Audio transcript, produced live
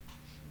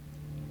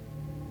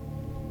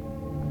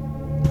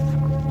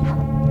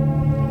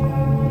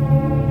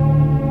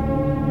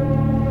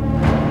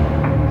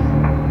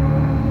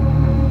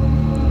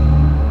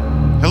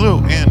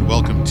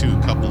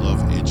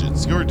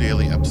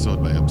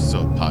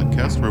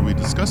podcast where we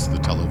discuss the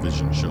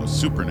television show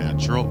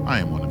Supernatural. I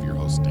am one of your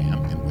hosts,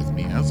 Dan, and with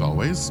me, as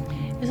always,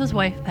 is his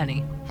wife,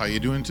 Penny. How you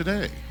doing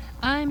today?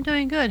 I'm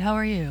doing good. How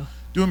are you?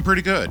 Doing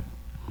pretty good.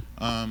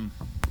 I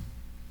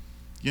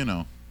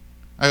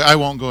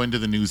won't go into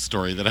the news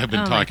story that I've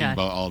been talking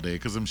about all day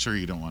because I'm sure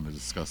you don't want to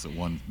discuss it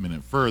 1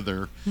 minute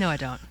further. No, I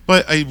don't.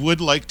 But I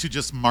would like to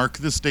just mark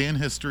this day in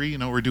history. You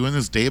know, we're doing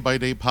this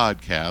day-by-day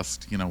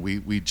podcast. You know,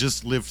 we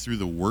just lived through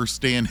the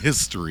worst day in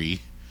history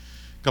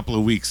a couple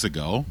of weeks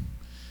ago.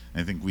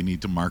 I think we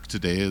need to mark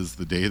today as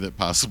the day that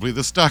possibly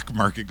the stock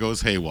market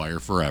goes haywire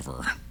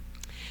forever.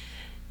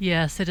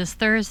 Yes, it is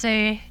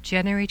Thursday,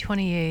 January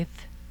 28th,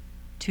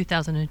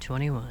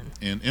 2021.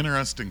 And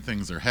interesting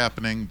things are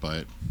happening,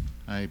 but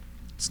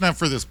it's not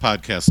for this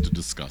podcast to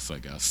discuss, I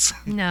guess.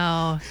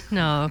 No,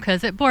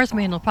 because it bores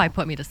me and it'll probably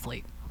put me to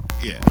sleep.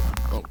 Yeah.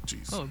 Oh,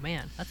 jeez. Oh,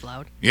 man, that's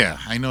loud. Yeah,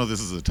 I know this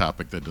is a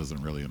topic that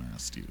doesn't really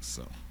interest you,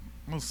 so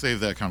we'll save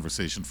that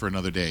conversation for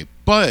another day.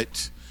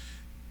 But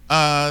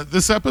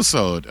this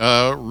episode,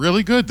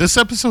 really good. This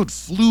episode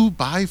flew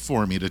by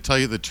for me, to tell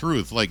you the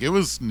truth. Like, it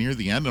was near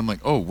the end. I'm like,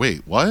 oh,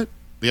 wait, what?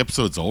 The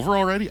episode's over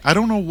already? I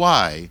don't know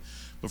why,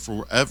 but for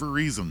whatever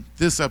reason,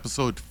 this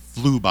episode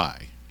flew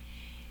by.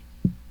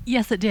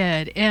 Yes, it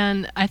did.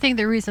 And I think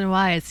the reason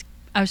why is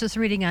I was just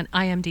reading on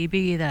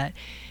IMDb that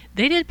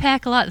they did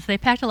pack a lot. They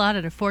packed a lot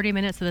into 40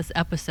 minutes of this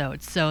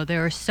episode. So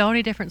there are so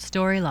many different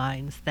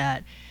storylines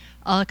that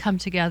all come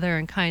together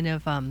and kind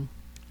of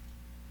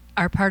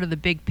are part of the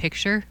big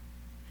picture.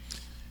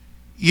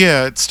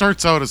 Yeah, it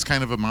starts out as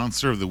kind of a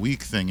Monster of the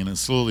Week thing, and it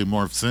slowly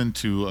morphs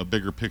into a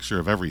bigger picture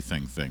of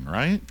everything thing,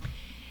 right?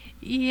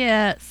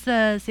 Yeah, it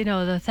says,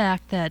 the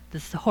fact that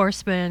this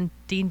horseman,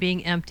 Dean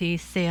being empty,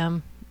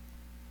 Sam,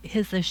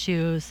 his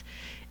issues,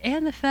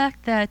 and the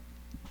fact that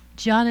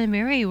John and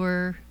Mary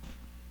were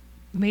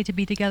made to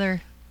be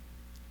together.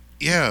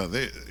 Yeah,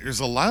 there's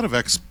a lot of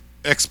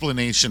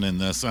explanation in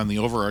this on the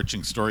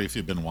overarching story if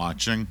you've been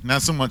watching.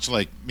 Not so much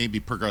like maybe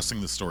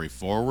progressing the story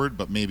forward,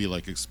 but maybe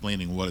like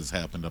explaining what has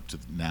happened up to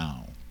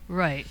now.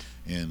 Right.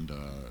 And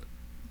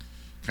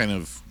kind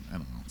of, I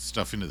don't know,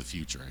 stuff into the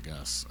future, I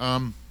guess.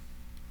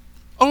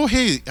 Oh,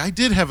 hey, I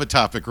did have a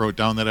topic wrote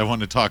down that I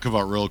want to talk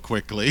about real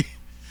quickly.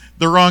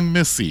 The Wrong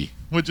Missy.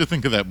 What'd you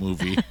think of that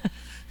movie?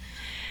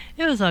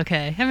 It was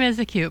okay. I mean, it's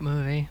a cute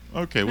movie.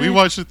 Okay, we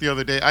watched it the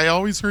other day. I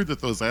always heard that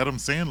those Adam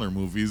Sandler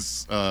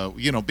movies,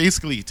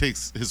 basically he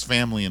takes his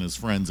family and his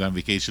friends on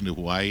vacation to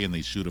Hawaii and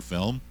they shoot a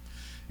film,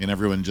 and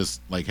everyone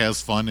just like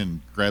has fun and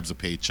grabs a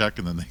paycheck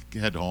and then they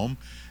head home.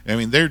 I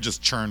mean, they're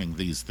just churning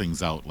these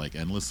things out like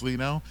endlessly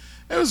now.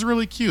 It was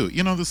really cute.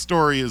 The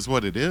story is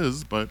what it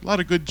is, but a lot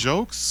of good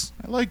jokes.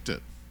 I liked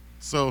it.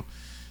 So,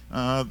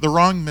 The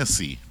Wrong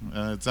Missy.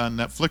 It's on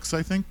Netflix,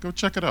 I think. Go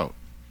check it out.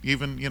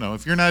 Even,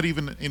 if you're not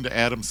even into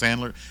Adam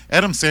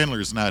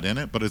Sandler's not in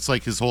it, but it's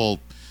like his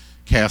whole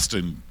cast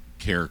and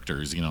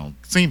characters,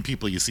 same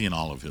people you see in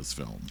all of his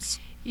films.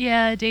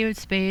 Yeah, David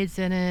Spade's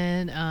in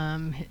it.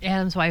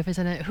 Adam's wife is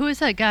in it. Who is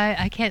that guy?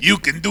 I can't. You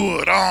can do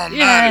it all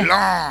night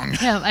long.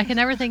 Yeah, I can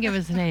never think of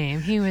his name.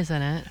 He was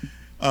in it.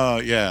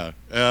 Yeah.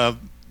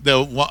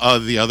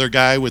 The other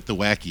guy with the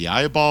wacky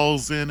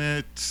eyeballs in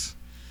it,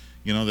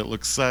 that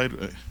looks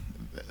sideways.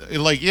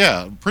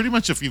 Pretty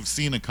much if you've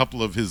seen a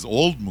couple of his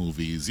old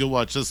movies, you'll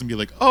watch this and be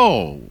like,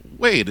 oh,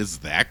 wait, is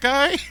that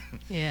guy?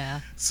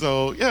 Yeah.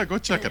 So, yeah, go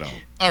check it out.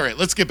 All right,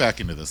 let's get back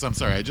into this. I'm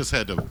sorry, I just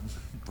had to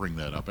bring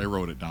that up. I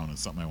wrote it down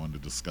as something I wanted to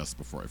discuss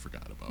before I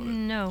forgot about it.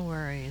 No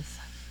worries.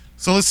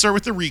 So let's start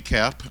with the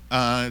recap.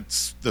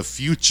 It's the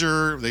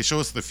future. They show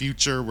us the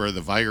future where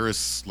the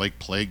virus,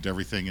 plagued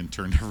everything and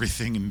turned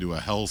everything into a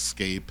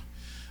hellscape.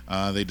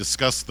 They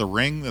discuss the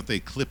ring that they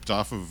clipped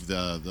off of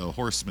the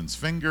horseman's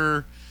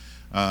finger.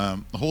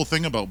 The whole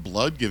thing about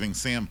blood giving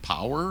Sam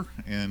power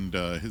and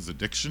his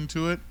addiction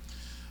to it.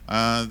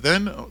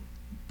 Then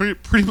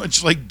pretty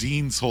much like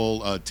Dean's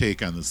whole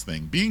take on this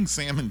thing. Being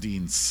Sam and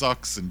Dean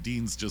sucks, and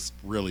Dean's just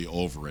really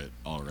over it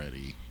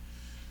already.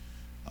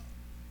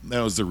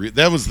 That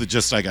was the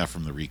gist I got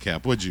from the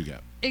recap. What'd you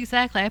get?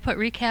 Exactly. I put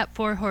recap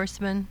 4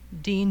 horsemen,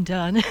 Dean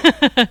done.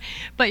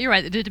 But you're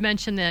right. They did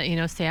mention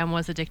that, Sam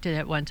was addicted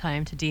at one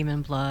time to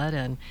demon blood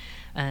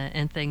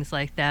and things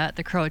like that.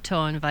 The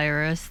Croton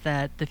virus,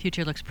 that the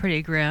future looks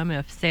pretty grim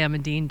if Sam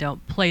and Dean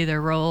don't play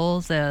their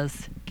roles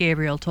as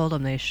Gabriel told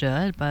them they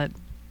should. But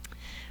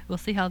we'll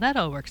see how that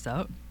all works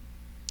out.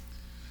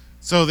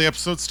 So the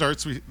episode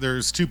starts,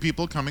 there's 2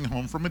 people coming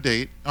home from a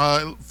date.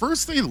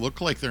 First, they look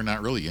like they're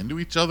not really into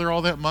each other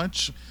all that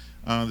much.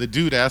 The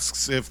dude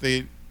asks if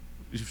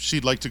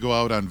she'd like to go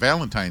out on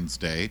Valentine's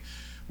Day,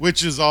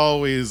 which is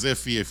always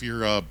iffy if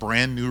you're a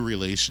brand new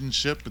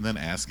relationship and then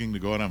asking to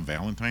go out on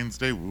Valentine's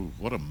Day. Ooh,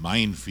 what a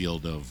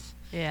minefield of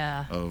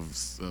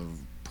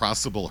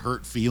possible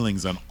hurt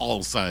feelings on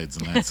all sides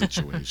in that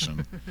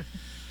situation.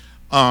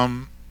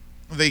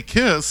 They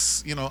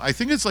kiss, I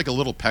think it's like a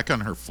little peck on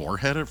her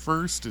forehead at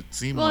first. It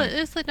seemed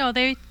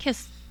they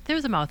kissed. There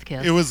was a mouth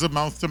kiss. It was a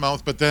mouth to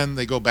mouth, but then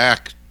they go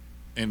back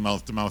in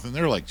mouth to mouth and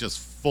they're like just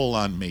full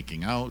on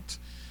making out.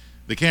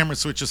 The camera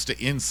switches to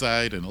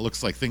inside and it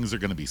looks like things are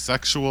going to be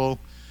sexual.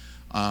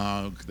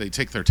 They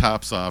take their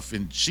tops off,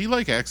 and she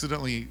like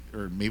accidentally,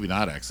 or maybe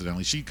not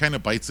accidentally, she kind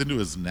of bites into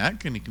his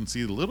neck, and you can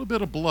see a little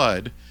bit of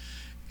blood.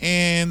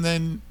 And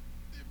then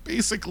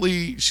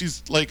basically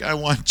she's like, I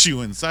want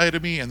you inside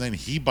of me, and then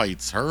he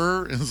bites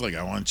her and is like,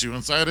 I want you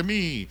inside of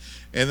me.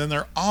 And then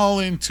they're all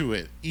into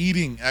it,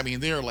 eating. I mean,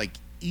 they're like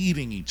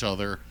eating each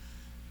other.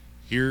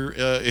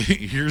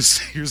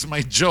 Here's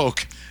my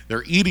joke.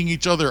 They're eating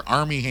each other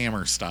Army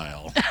Hammer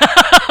style.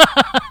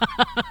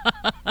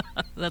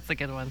 That's a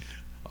good one.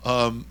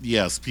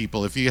 Yes,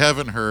 people, if you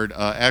haven't heard,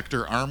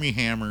 actor Army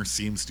Hammer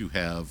seems to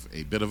have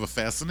a bit of a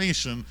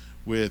fascination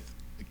with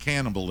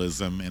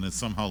cannibalism, and is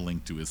somehow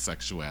linked to his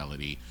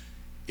sexuality.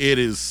 It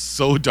is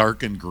so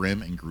dark and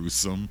grim and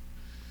gruesome.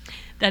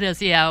 That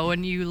is, yeah.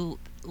 When you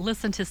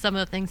listen to some of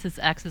the things his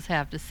exes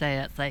have to say,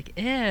 it's like,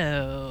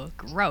 ew,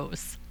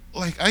 gross.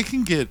 Like I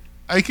can get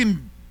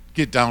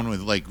down with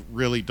like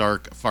really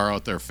dark, far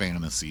out there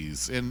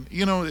fantasies, and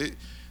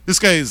this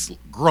guy has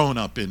grown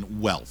up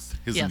in wealth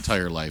his Yes.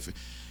 entire life.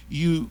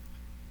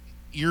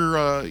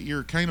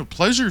 Your kind of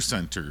pleasure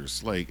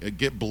centers like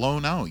get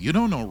blown out. You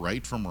don't know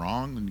right from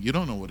wrong, and you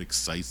don't know what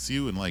excites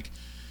you, and like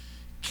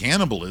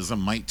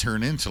cannibalism might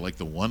turn into like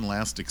the one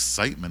last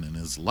excitement in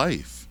his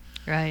life.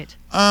 Right.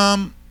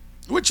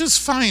 Which is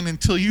fine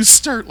until you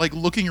start like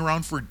looking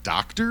around for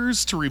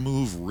doctors to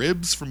remove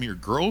ribs from your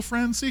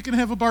girlfriend so you can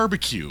have a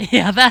barbecue.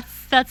 Yeah,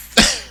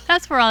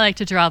 that's where I like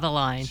to draw the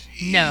line.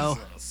 No.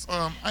 Jesus.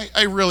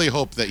 I really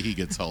hope that he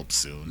gets help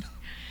soon.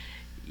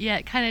 Yeah,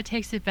 it kind of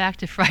takes it back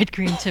to fried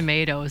green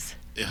tomatoes.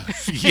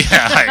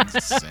 Yeah,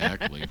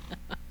 exactly.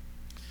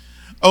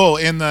 Oh,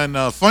 and then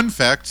fun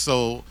fact,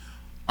 so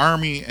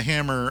Army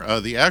Hammer,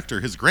 the actor,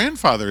 his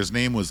grandfather's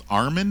name was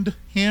Armand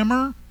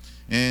Hammer,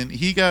 and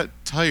he got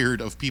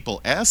tired of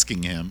people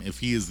asking him if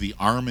he is the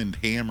Armand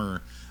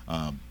Hammer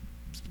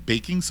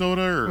baking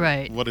soda, or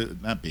Right.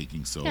 not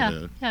baking Yeah,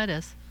 soda. yeah, it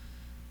is.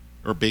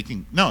 Or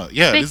baking, no,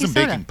 yeah, it Baking isn't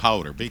soda. baking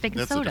powder. Baking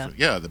That's soda.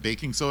 the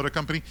baking soda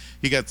company.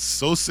 He got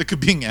so sick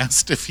of being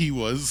asked if he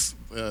was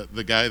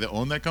the guy that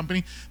owned that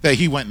company that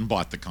he went and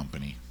bought the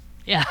company.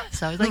 Yeah,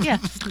 so I was like, yeah,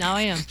 now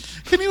I am.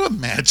 Can you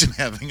imagine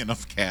having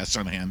enough cash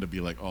on hand to be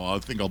like, oh, I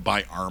think I'll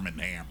buy Arm &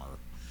 Hammer?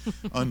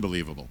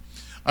 Unbelievable.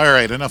 All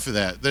right, enough of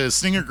that. The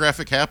stinger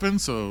graphic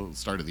happens, so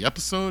start of the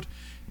episode.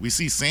 We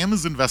see Sam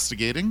is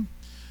investigating.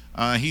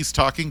 He's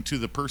talking to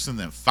the person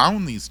that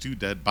found these two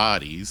dead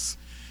bodies.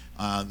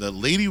 The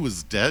lady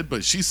was dead,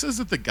 but she says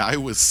that the guy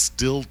was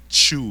still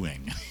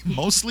chewing.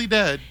 Mostly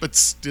dead, but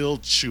still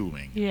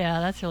chewing.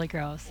 Yeah, that's really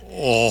gross.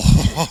 Oh.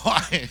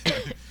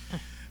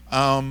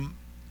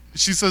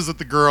 She says that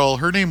the girl,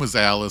 her name was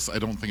Alice. I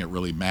don't think it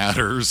really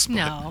matters. But,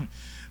 No.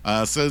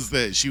 says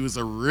that she was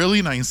a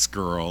really nice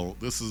girl.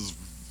 This is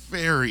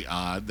very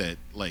odd that,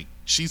 like,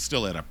 she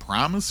still had a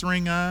promise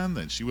ring on,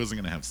 that she wasn't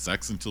going to have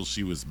sex until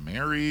she was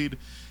married.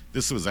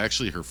 This was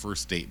actually her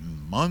first date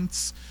in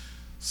months.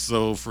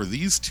 So for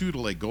these two to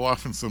like go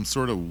off in some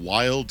sort of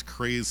wild,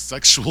 crazed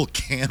sexual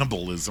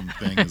cannibalism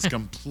thing is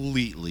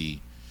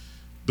completely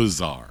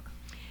bizarre.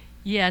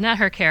 Yeah, not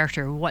her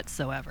character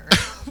whatsoever.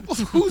 Well,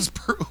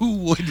 who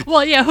would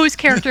Well, yeah, whose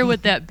character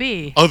would that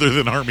be? other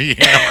than Armie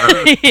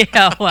Hammer?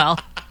 Yeah, well,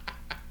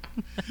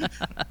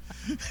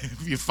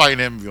 If you find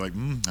him, be like,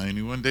 I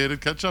knew one day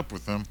I'd catch up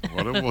with him.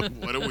 What a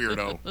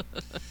weirdo.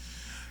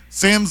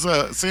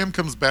 Sam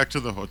comes back to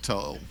the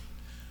hotel.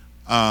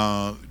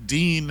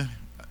 Dean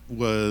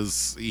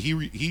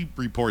he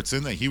reports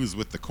in that he was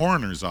with the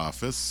coroner's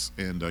office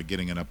and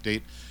getting an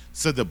update.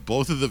 Said that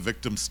both of the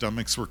victims'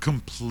 stomachs were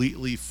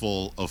completely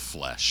full of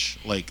flesh,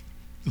 like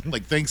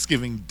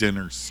Thanksgiving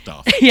dinner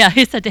stuff. yeah,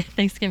 he said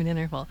Thanksgiving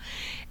dinner. Well,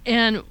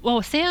 and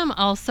well, Sam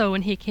also,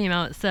 when he came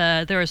out,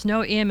 said there was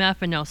no EMF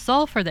and no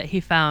sulfur that he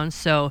found,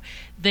 so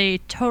they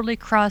totally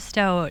crossed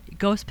out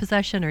ghost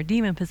possession or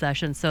demon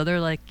possession. So they're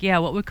like, yeah,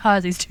 what would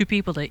cause these two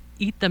people to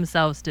eat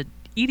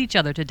each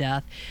other to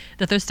death,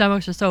 that their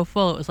stomachs were so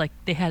full it was like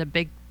they had a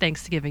big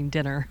Thanksgiving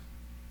dinner.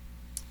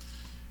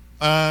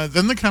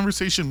 Then the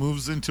conversation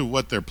moves into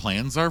what their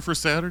plans are for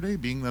Saturday,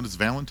 being that it's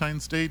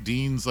Valentine's Day.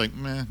 Dean's like,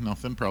 meh,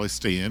 nothing, probably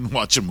stay in,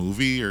 watch a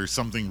movie or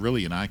something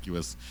really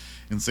innocuous.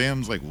 And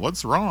Sam's like,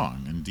 what's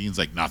wrong? And Dean's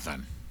like,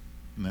 nothing.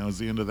 And that was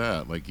the end of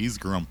that. Like, he's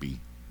grumpy.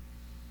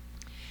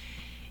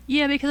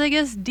 Yeah, because I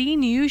guess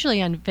Dean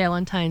usually on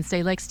Valentine's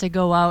Day likes to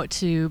go out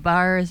to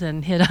bars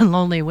and hit on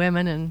lonely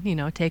women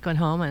and, take one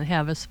home and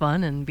have his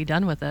fun and be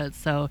done with it.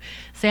 So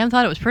Sam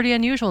thought it was pretty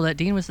unusual that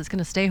Dean was just going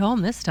to stay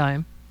home this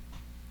time.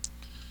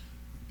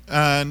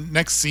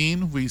 Next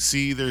scene, we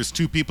see there's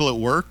two people at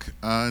work.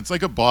 It's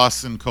like a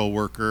boss and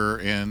coworker,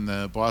 and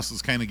the boss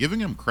is kind of giving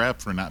him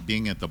crap for not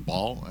being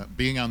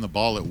being on the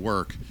ball at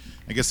work.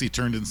 I guess he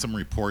turned in some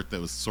report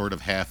that was sort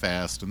of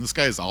half-assed, and this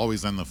guy's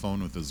always on the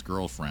phone with his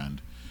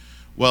girlfriend.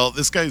 Well,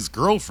 this guy's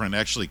girlfriend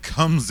actually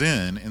comes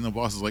in, and the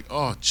boss is like,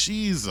 oh,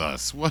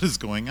 Jesus, what is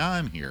going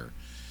on here?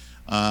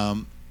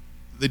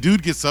 The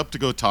dude gets up to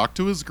go talk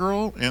to his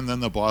girl, and then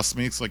the boss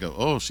makes like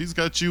oh, she's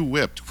got you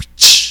whipped.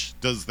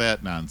 Does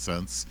that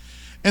nonsense.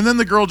 And then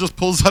the girl just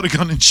pulls out a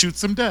gun and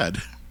shoots him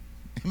dead.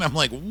 And I'm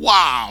like,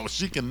 wow,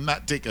 she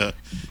cannot take a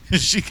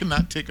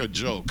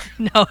joke.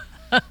 No.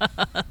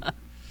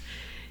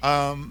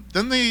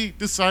 Then they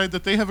decide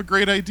that they have a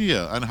great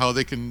idea on how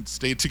they can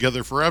stay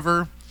together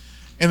forever.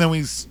 And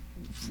then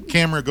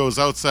camera goes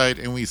outside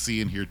and we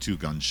see and hear 2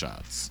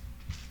 gunshots.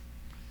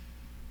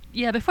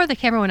 Yeah, before the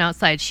camera went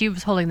outside, she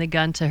was holding the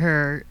gun to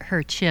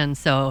her chin,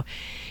 so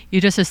you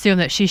just assume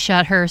that she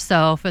shot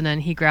herself, and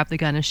then he grabbed the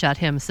gun and shot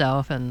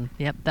himself, and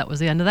yep, that was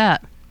the end of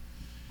that.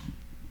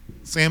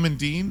 Sam and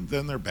Dean,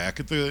 then they're back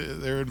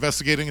they're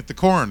investigating at the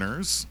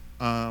coroner's.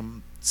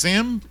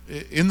 Sam,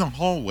 in the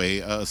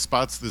hallway,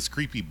 spots this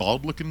creepy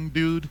bald-looking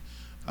dude.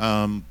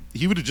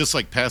 He would have just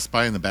like passed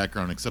by in the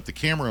background, except the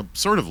camera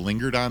sort of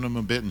lingered on him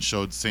a bit and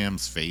showed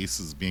Sam's face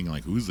as being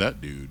like, who's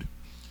that dude?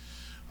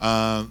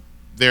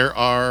 They're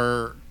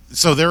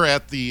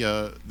at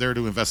there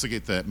to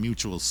investigate that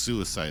mutual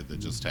suicide that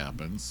just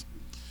happens.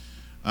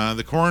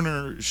 The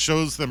coroner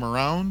shows them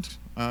around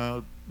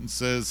and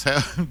says,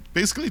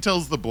 basically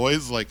tells the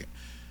boys, like,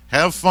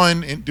 have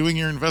fun in doing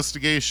your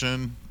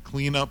investigation.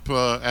 Clean up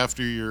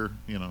after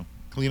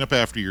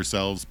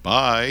yourselves.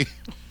 Bye.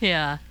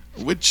 Yeah.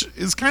 Which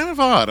is kind of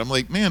odd. I'm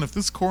like, man, if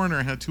this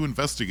coroner had 2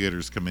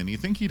 investigators come in, you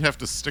think he'd have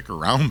to stick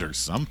around or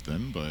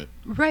something, but...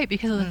 Right,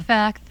 because of the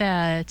fact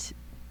that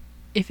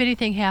if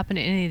anything happened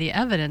to any of the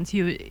evidence,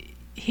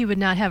 he would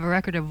not have a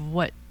record of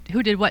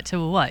who did what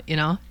to what, you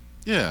know?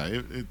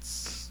 Yeah,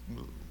 it's...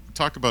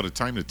 Talk about a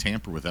time to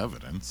tamper with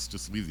evidence.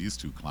 Just leave these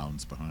 2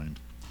 clowns behind.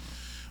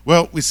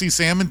 Well, we see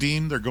Sam and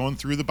Dean. They're going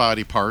through the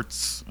body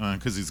parts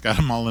because he's got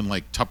them all in,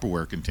 like,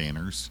 Tupperware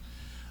containers.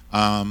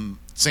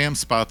 Sam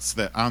spots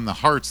that on the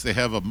hearts they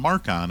have a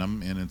mark on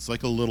them, and it's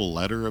like a little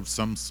letter of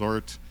some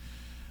sort.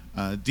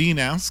 Dean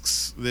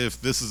asks if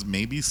this is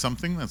maybe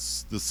something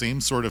that's the same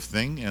sort of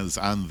thing as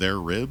on their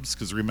ribs,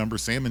 because remember,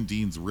 Sam and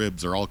Dean's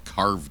ribs are all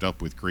carved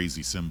up with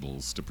crazy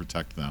symbols to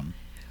protect them.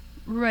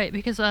 Right,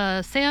 because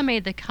Sam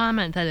made the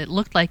comment that it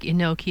looked like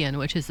Enochian,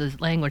 which is the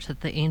language that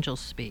the angels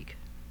speak.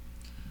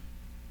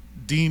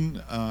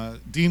 Dean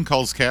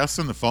calls Cass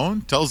on the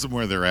phone, tells him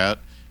where they're at.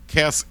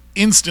 Cass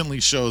instantly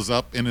shows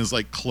up and is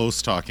like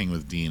close talking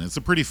with Dean. It's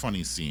a pretty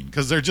funny scene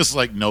because they're just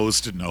like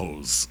nose to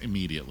nose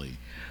immediately.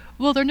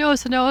 Well, they're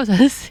nose to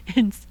noses,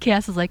 and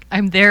Cass is like,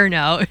 "I'm there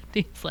now." And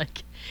Dean's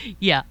like,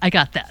 "Yeah, I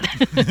got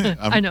that."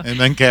 I know. And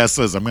then Cass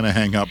says, "I'm going to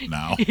hang up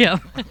now." Yeah.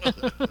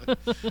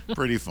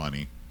 Pretty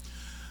funny.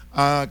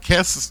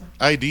 Cass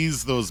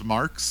IDs those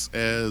marks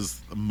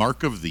as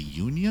Mark of the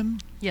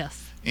Union.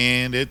 Yes.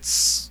 And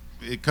it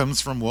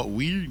comes from what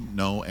we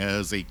know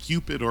as a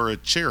cupid or a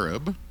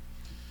cherub.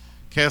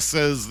 Cass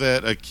says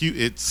that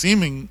it's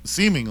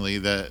seemingly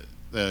that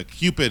the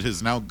cupid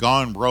has now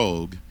gone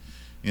rogue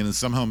and is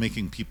somehow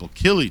making people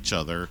kill each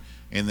other,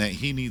 and that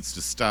he needs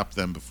to stop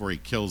them before he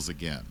kills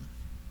again.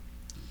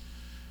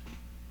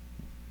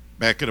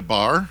 Back at a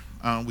bar,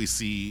 we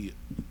see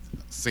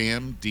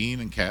Sam, Dean,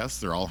 and Cass.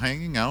 They're all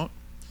hanging out.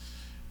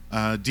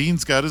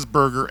 Dean's got his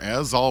burger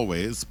as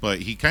always, but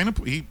he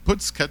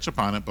puts ketchup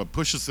on it, but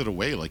pushes it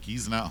away like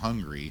he's not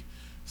hungry.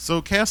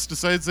 So Cass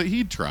decides that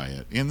he'd try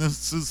it, and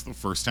this is the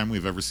first time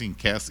we've ever seen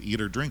Cass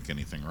eat or drink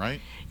anything, right?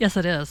 Yes,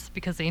 it is,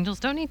 because angels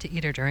don't need to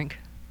eat or drink.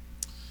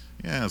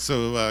 Yeah,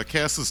 so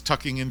Cass is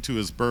tucking into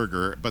his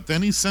burger, but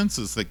then he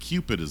senses that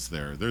Cupid is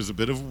there. There's a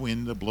bit of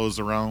wind that blows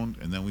around,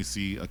 and then we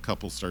see a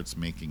couple starts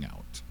making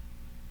out.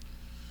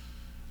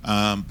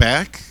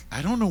 Back,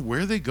 I don't know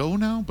where they go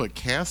now, but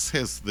Cass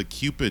has the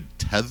Cupid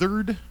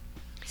tethered.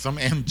 Some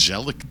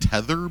angelic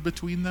tether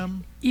between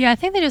them. Yeah, I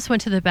think they just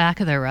went to the back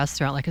of their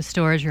restaurant, like a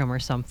storage room or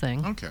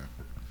something. Okay.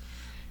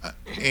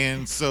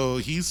 And so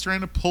he's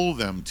trying to pull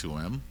them to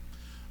him.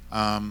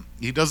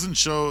 He doesn't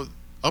show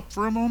up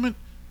for a moment,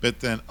 but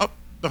then up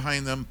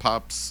behind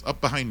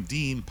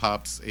Dean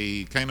pops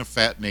a kind of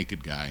fat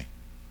naked guy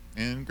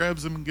and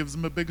grabs him and gives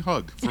him a big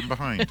hug from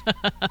behind.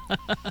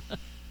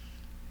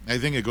 I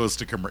think it goes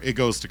to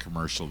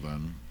commercial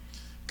then.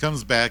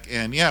 Comes back,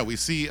 and yeah, we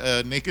see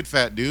a naked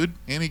fat dude,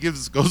 and he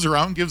goes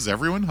around, gives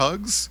everyone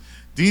hugs.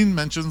 Dean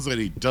mentions that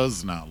he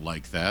does not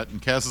like that,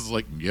 and Cass is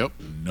like, "Yep,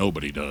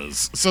 nobody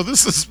does." So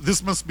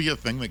this must be a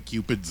thing that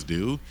Cupids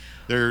do.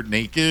 They're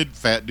naked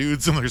fat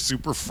dudes, and they're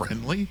super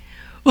friendly.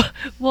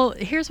 Well,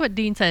 here's what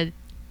Dean said: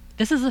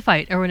 "This is a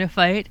fight. Are we in a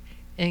fight?"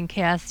 And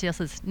Cass just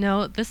says,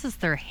 "No, this is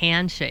their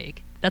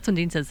handshake." That's when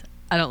Dean says,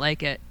 "I don't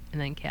like it,"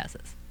 and then Cass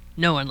says,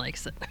 "No one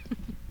likes it."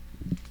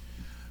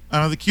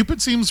 The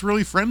Cupid seems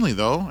really friendly,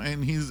 though,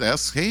 and he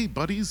asks, "Hey,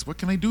 buddies, what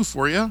can I do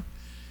for you?"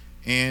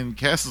 And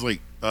Cass is like,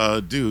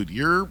 dude,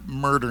 you're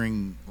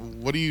murdering.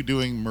 What are you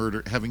doing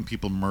having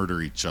people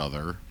murder each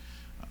other?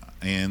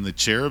 And the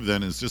cherub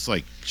then is just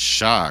like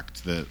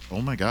shocked that,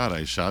 oh my God,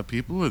 I shot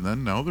people and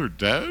then now they're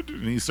dead?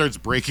 And he starts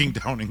breaking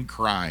down and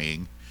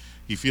crying.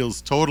 He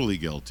feels totally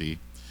guilty.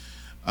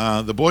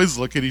 The boys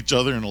look at each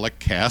other and elect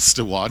Cass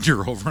to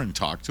wander over and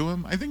talk to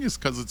him. I think it's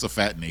because it's a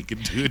fat,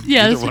 naked dude.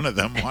 Yeah, neither one of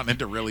them wanted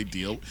to really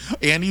deal.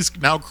 And he's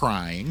now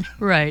crying.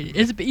 Right.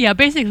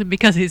 Basically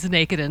because he's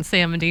naked, and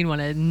Sam and Dean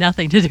wanted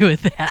nothing to do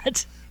with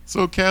that.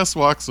 So Cass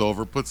walks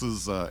over, puts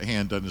his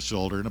hand on his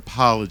shoulder, and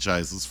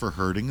apologizes for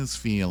hurting his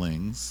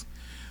feelings.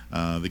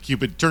 The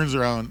Cupid turns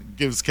around,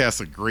 gives Cass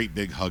a great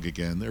big hug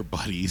again. They're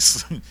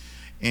buddies.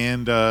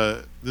 And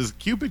this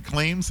Cupid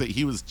claims that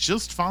he was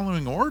just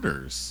following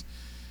orders.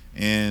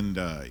 And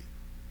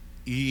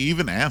he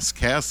even asks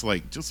Cass,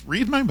 like, just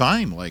read my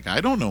mind. Like, I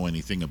don't know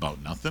anything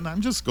about nothing.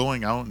 I'm just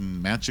going out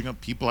and matching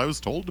up people I was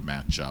told to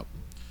match up.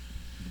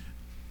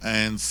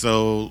 And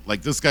so,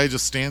 like, this guy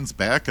just stands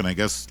back and I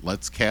guess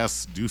lets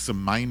Cass do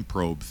some mind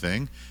probe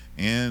thing.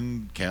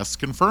 And Cass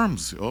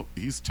confirms, oh,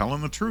 he's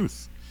telling the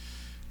truth.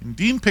 And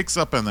Dean picks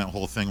up on that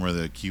whole thing where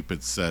the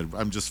Cupid said,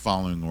 I'm just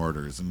following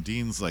orders. And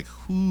Dean's like,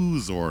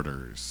 whose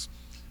orders?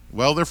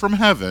 Well, they're from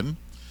heaven.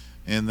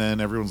 And then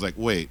everyone's like,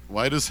 wait,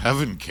 why does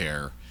heaven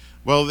care?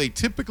 Well, they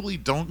typically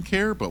don't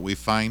care, but we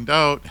find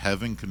out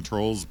heaven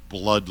controls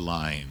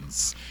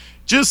bloodlines.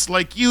 Just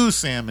like you,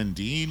 Sam and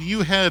Dean,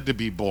 you had to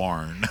be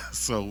born.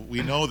 So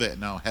we know that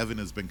now heaven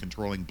has been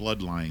controlling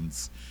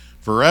bloodlines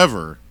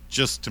forever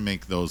just to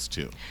make those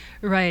two.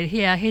 Right,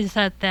 yeah, he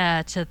said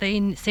that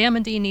Sam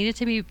and Dean needed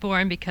to be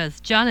born because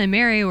John and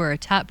Mary were a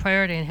top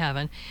priority in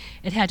heaven.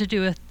 It had to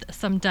do with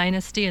some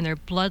dynasty and their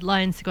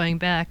bloodlines going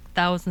back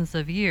thousands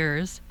of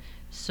years.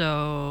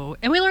 So,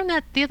 and we learned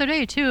that the other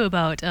day too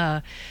about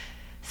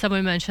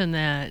someone mentioned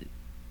that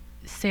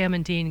Sam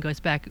and Dean goes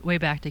back way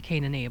back to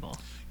Cain and Abel.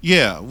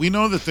 Yeah, we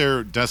know that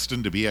they're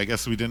destined to be. I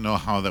guess we didn't know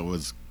how that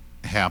was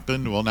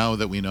happened. Well, now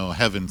that we know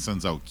heaven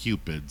sends out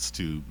cupids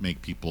to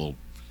make people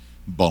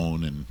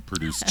bone and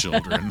produce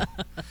children.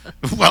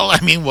 Well, I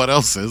mean, what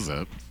else is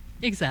it?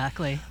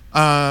 Exactly.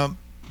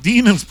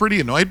 Dean is pretty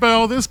annoyed by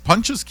all this,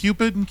 punches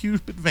Cupid, and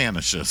Cupid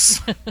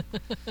vanishes.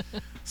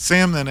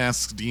 Sam then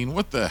asks Dean,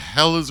 what the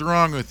hell is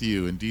wrong with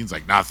you? And Dean's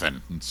like,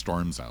 nothing, and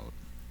storms out.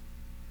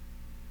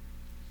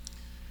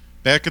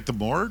 Back at the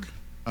morgue,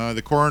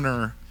 the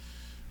coroner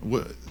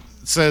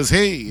says,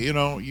 hey,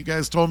 you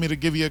guys told me to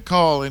give you a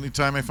call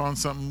anytime I found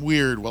something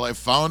weird. Well, I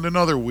found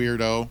another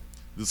weirdo.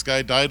 This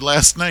guy died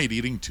last night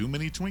eating too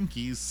many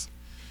Twinkies.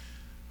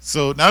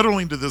 So not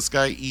only did this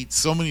guy eat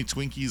so many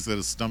Twinkies that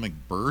his stomach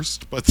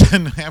burst, but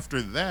then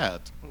after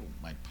that, oh,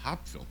 my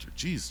pop filter,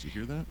 jeez, did you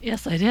hear that?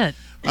 Yes, I did.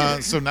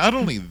 So not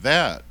only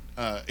that,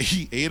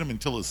 he ate them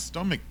until his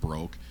stomach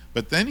broke,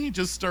 but then he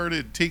just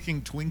started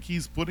taking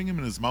Twinkies, putting them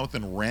in his mouth,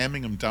 and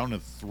ramming them down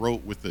his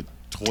throat with the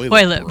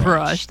toilet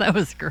brush. That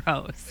was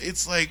gross.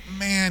 It's like,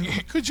 man,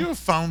 could you have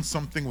found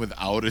something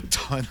without a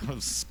ton of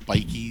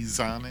spikies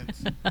on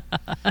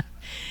it?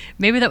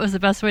 Maybe that was the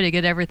best way to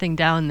get everything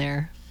down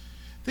there.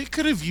 They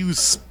could have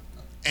used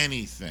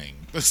anything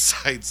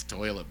besides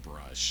toilet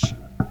brush.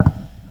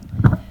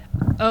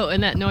 Oh,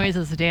 and that noise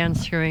is Dan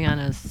screwing on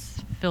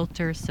his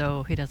filter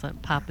so he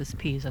doesn't pop his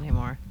peas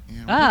anymore.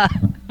 Yeah,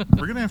 I'm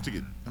gonna have to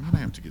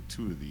get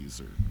two of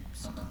these, or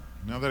something.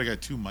 Now that I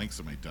got two mics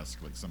on my desk,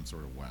 like some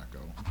sort of wacko.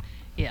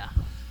 Yeah.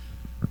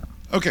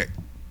 Okay.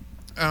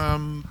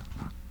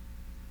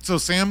 So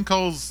Sam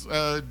calls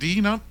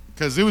Dean up,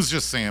 because it was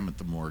just Sam at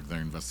the morgue.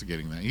 They're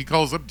investigating that. He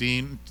calls up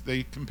Dean.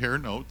 They compare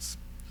notes.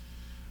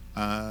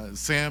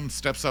 Sam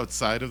steps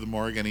outside of the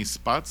morgue and he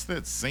spots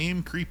that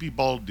same creepy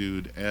bald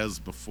dude as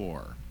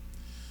before.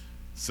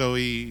 So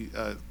he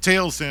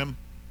tails him.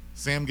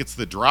 Sam gets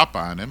the drop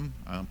on him,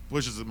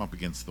 pushes him up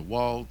against the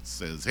wall,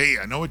 says, hey,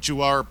 I know what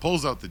you are,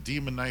 pulls out the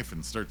demon knife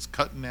and starts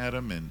cutting at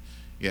him, and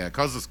it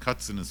causes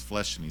cuts in his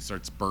flesh, and he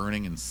starts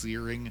burning and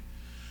searing,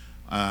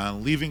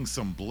 leaving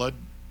some blood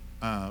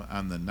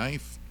on the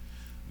knife.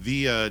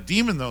 The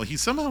demon, though, he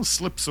somehow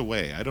slips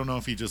away. I don't know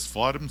if he just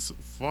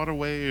fought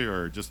away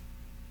or just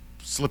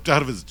slipped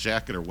out of his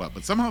jacket or what,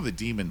 but somehow the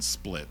demon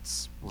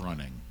splits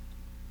running.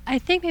 I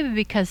think maybe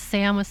because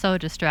Sam was so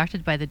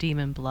distracted by the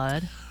demon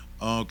blood.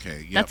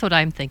 Okay, yep. That's what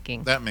I'm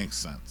thinking. That makes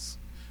sense.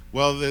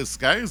 Well, this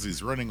guy, as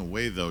he's running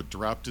away, though,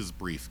 dropped his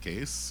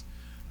briefcase.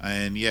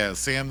 And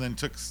Sam then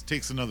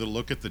takes another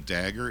look at the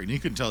dagger, and you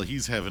can tell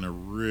he's having a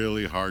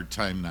really hard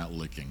time not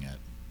licking it.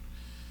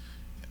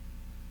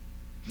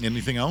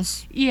 Anything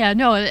else? Yeah,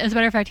 no, as a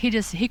matter of fact,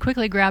 he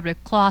quickly grabbed a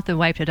cloth and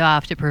wiped it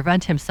off to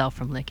prevent himself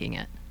from licking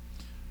it.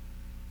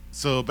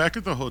 So back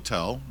at the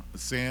hotel,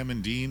 Sam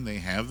and Dean, they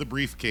have the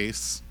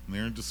briefcase, and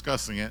they're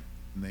discussing it,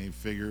 and they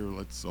figure,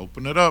 let's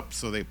open it up.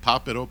 So they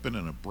pop it open,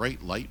 and a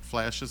bright light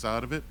flashes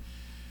out of it.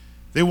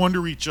 They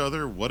wonder each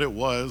other what it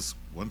was.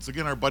 Once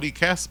again, our buddy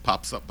Cass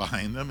pops up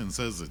behind them and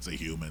says it's a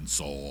human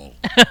soul.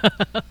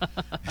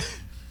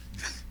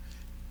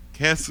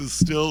 Cass is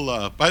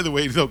still, by the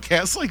way, though,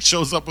 Cass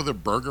shows up with a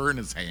burger in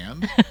his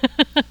hand.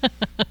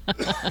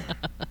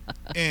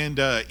 And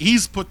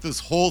he's put this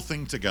whole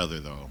thing together,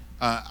 though.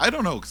 I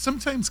don't know.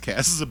 Sometimes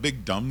Cass is a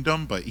big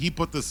dum-dum, but he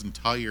put this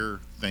entire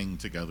thing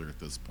together at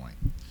this point.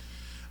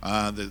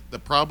 The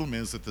problem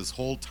is that this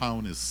whole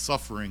town is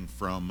suffering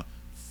from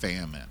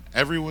famine.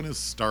 Everyone is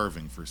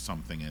starving for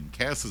something, and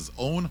Cass's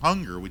own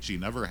hunger, which he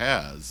never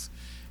has,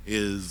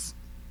 is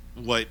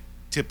what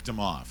tipped him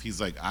off. He's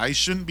like, I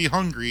shouldn't be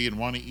hungry and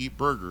want to eat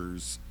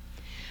burgers.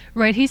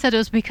 Right, he said it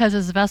was because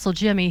his vessel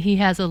Jimmy, he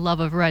has a love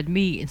of red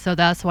meat, and so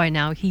that's why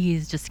now he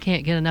just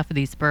can't get enough of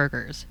these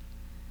burgers.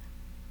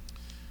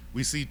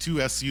 We see two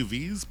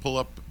SUVs pull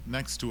up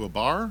next to a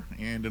bar,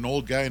 and an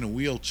old guy in a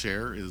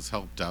wheelchair is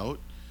helped out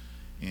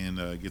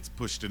and gets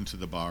pushed into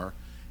the bar.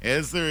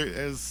 As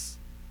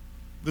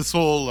this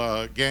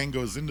whole gang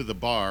goes into the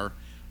bar,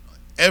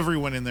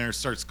 everyone in there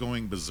starts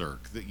going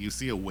berserk. That you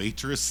see a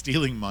waitress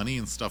stealing money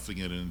and stuffing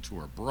it into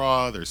her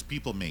bra. There's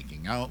people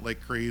making out like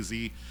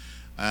crazy.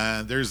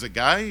 There's a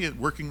guy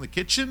working the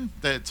kitchen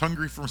that's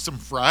hungry for some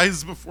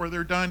fries before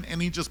they're done,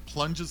 and he just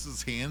plunges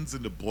his hands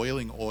into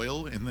boiling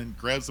oil and then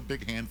grabs a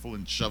big handful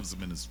and shoves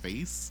them in his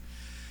face.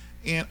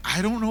 And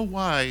I don't know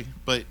why,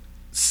 but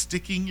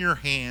sticking your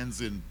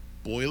hands in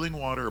boiling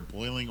water or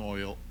boiling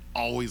oil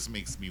always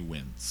makes me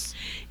wince.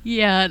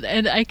 Yeah,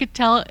 and I could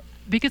tell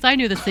because I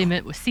knew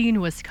the scene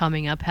was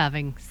coming up,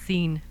 having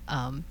seen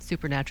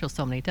Supernatural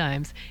so many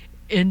times,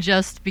 and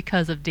just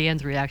because of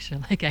Dan's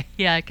reaction, like,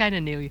 I kind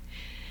of knew.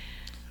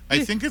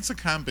 I think it's a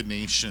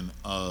combination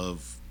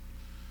of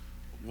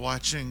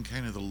watching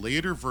kind of the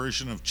later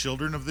version of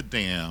Children of the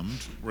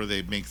Damned, where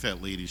they make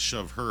that lady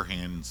shove her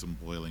hand in some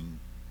boiling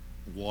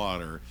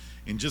water,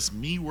 and just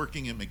me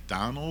working at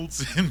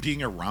McDonald's and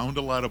being around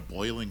a lot of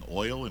boiling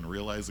oil and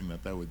realizing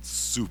that would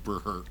super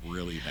hurt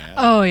really bad.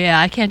 Oh yeah,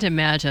 I can't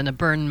imagine a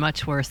burn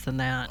much worse than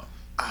that.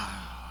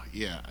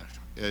 Yeah,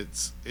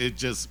 it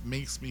just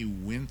makes me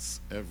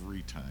wince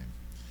every time.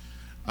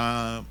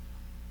 Uh,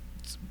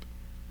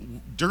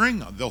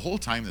 During the whole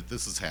time that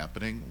this is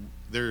happening,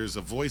 there's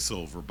a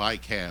voiceover by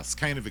Cass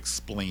kind of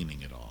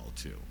explaining it all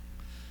too.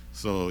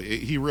 So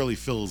he really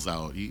fills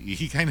out.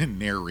 He kind of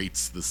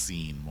narrates the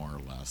scene more or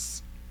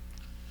less.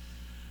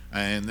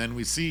 And then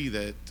we see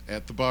that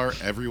at the bar,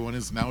 everyone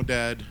is now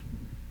dead.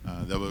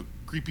 The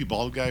creepy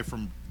bald guy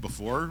from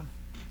before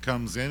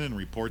comes in and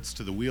reports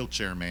to the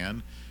wheelchair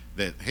man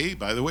that, hey,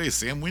 by the way,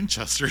 Sam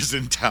Winchester's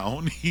in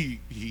town. He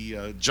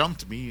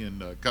jumped me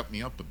and cut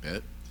me up a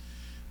bit.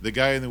 The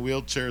guy in the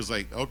wheelchair is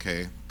like,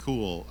 okay,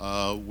 cool.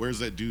 Where's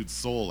that dude's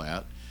soul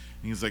at?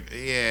 And he's like,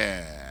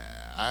 yeah,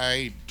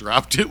 I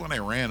dropped it when I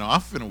ran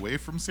off and away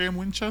from Sam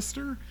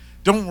Winchester.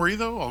 Don't worry,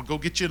 though. I'll go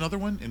get you another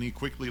one. And he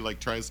quickly,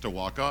 tries to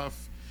walk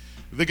off.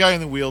 The guy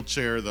in the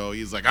wheelchair, though,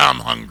 he's like, I'm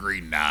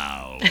hungry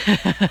now.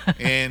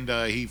 And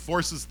he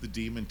forces the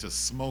demon to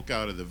smoke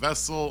out of the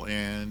vessel,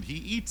 and he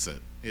eats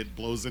it. It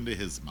blows into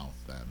his mouth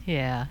then.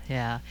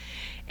 Yeah.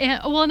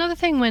 And, well, another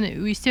thing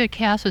when we stood,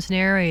 Cass was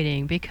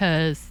narrating,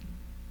 because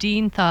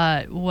Dean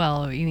thought,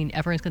 well, you mean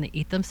everyone's going to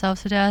eat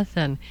themselves to death?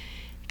 And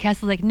Cass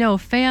is like, no,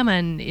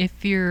 famine.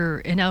 If you're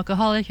an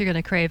alcoholic, you're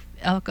going to crave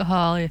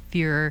alcohol. If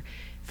your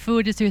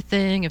food is your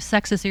thing, if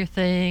sex is your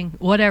thing,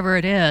 whatever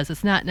it is,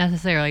 it's not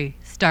necessarily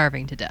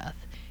starving to death.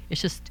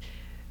 It's just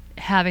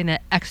having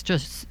that extra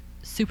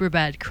super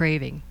bad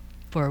craving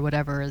for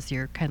whatever is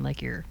your kind of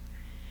like your,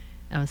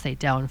 I don't say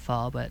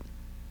downfall, but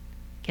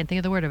can't think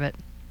of the word of it.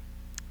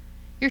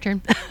 Your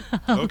turn.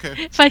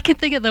 Okay. If I can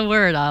think of the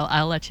word,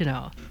 I'll let you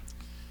know.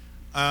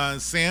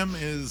 Sam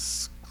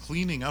is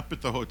cleaning up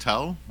at the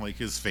hotel, like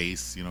his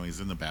face. He's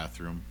in the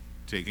bathroom,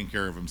 taking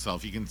care of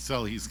himself. You can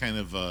tell he's kind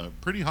of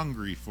pretty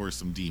hungry for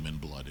some demon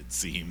blood, it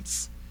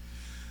seems.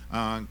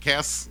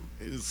 Cass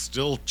is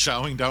still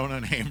chowing down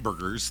on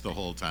hamburgers the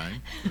whole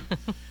time.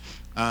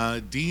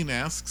 Dean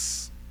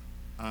asks...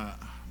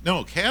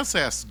 no, Cass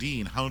asks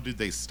Dean, how did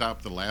they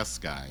stop the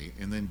last guy?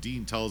 And then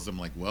Dean tells him,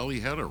 well,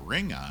 he had a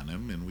ring on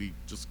him, and we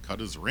just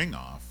cut his ring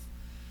off.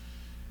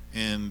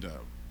 And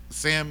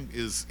Sam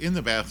is in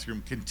the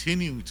bathroom,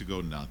 continuing to go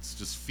nuts,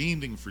 just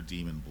fiending for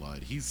demon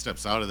blood. He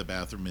steps out of the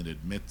bathroom and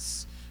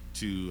admits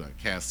to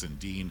Cass and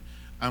Dean,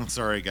 I'm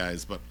sorry,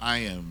 guys, but I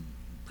am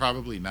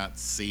probably not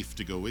safe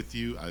to go with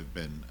you. I've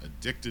been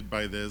addicted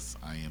by this.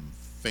 I am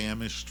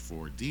famished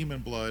for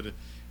demon blood,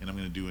 and I'm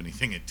going to do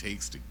anything it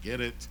takes to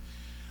get it.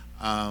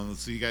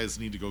 So you guys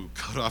need to go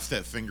cut off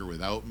that finger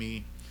without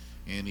me.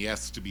 And he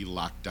asks to be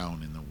locked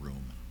down in the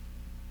room.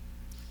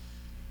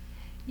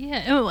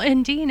 Yeah,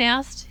 and Dean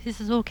asked, he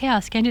says, well,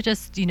 Cass, can't you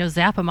just,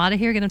 zap him out of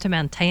here, get him to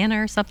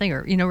Montana or something,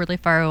 or, really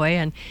far away?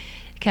 And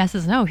Cass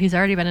says, no, he's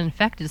already been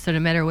infected, so no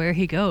matter where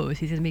he goes,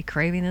 he's going to be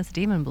craving this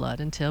demon blood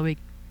until we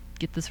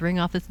get this ring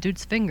off this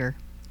dude's finger.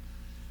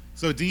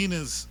 So Dean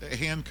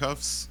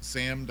handcuffs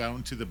Sam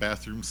down to the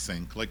bathroom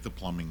sink, like the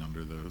plumbing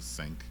under the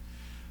sink.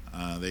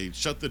 They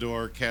shut the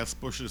door. Cass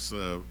pushes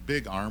a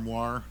big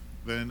armoire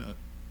then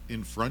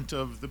in front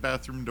of the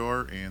bathroom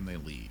door, and they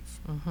leave.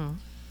 Mm-hmm.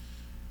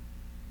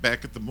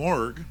 Back at the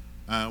morgue,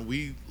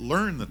 we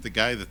learn that the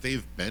guy that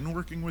they've been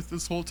working with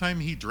this whole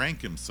time, he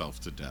drank himself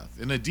to death.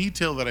 And a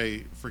detail that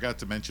I forgot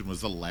to mention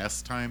was the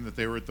last time that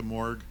they were at the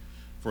morgue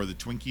for the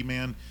Twinkie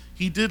Man,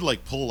 he did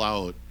pull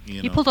out,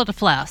 He pulled out a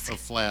flask. A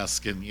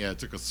flask, and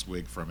took a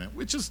swig from it,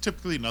 which is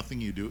typically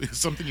nothing you do. It's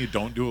something you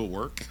don't do at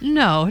work.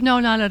 No,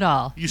 not at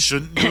all. You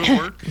shouldn't do at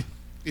work.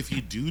 If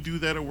you do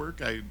that at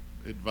work, I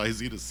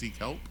advise you to seek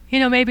help.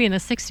 Maybe in the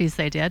 60s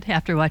they did.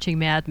 After watching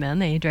Mad Men,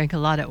 they drank a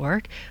lot at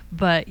work.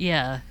 But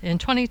yeah, in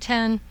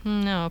 2010,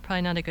 no,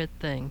 probably not a good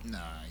thing. Nah,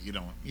 you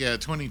don't. Yeah,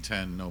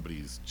 2010,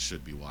 nobody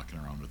should be walking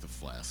around with a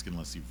flask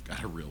unless you've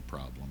got a real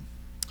problem.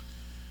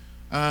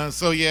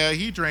 So yeah,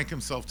 he drank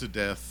himself to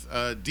death.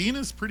 Dean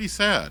is pretty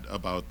sad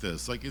about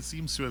this. Like it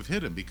seems to have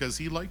hit him because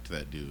he liked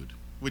that dude,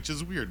 which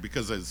is weird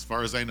because as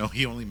far as I know,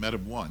 he only met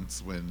him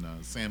once. When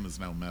Sam has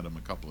now met him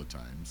a couple of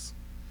times.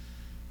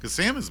 Because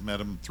Sam has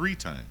met him 3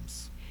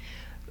 times.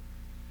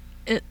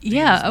 Dean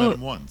Yeah. has met Oh,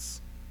 him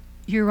once.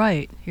 you're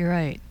right. You're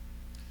right.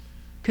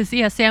 Because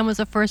yeah, Sam was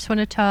the first one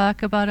to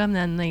talk about him.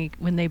 Then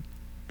when they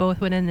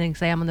both went in and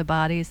examined the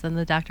bodies, then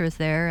the doctor was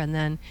there, and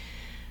then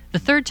the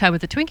third time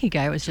with the Twinkie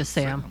guy, it was just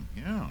Sam.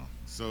 Yeah.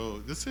 So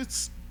this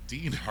hits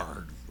Dean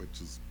hard,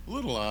 which is a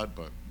little odd,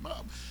 but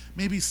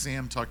maybe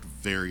Sam talked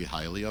very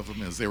highly of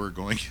him as they were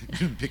going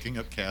and picking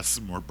up Cass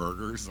some more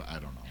burgers. I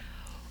don't know.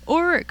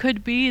 Or it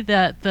could be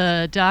that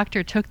the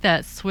doctor took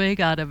that swig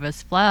out of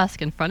his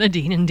flask in front of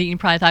Dean, and Dean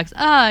probably thinks,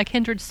 a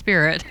kindred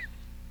spirit.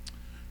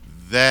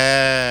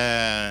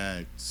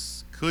 That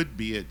could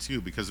be it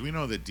too, because we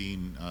know that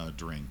Dean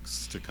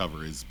drinks to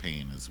cover his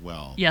pain as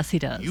well. Yes, he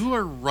does. You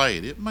are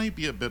right. It might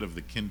be a bit of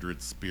the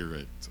kindred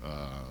spirit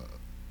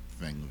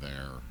thing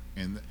there,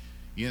 and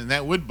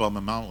that would bum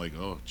him out. Like,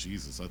 oh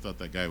Jesus, I thought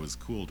that guy was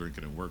cool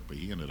drinking at work, but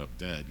he ended up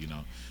dead.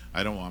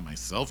 I don't want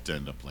myself to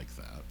end up like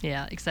that.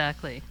 Yeah,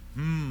 exactly.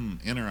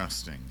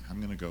 Interesting. I'm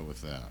gonna go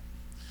with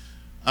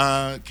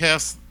that.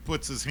 Cass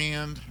puts his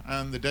hand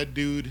on the dead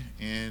dude,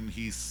 and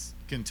he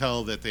can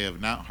tell that they have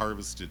not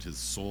harvested his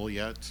soul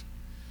yet.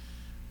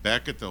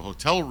 Back at the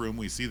hotel room,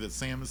 we see that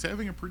Sam is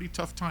having a pretty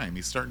tough time.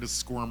 He's starting to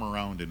squirm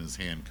around in his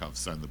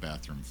handcuffs on the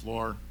bathroom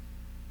floor.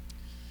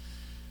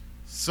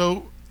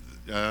 So,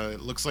 it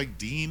looks like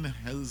Dean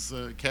has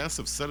Cass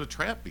have set a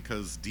trap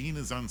because Dean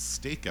is on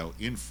stakeout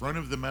in front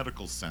of the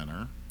medical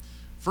center,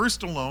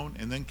 first alone,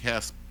 and then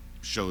Cass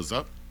shows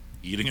up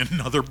eating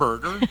another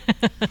burger.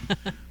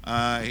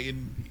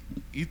 And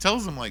he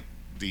tells him, like,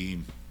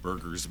 Dean,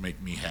 burgers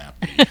make me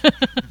happy.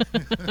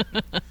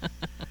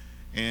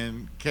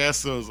 And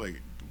Cass was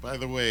like, by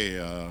the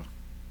way,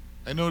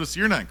 I notice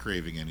you're not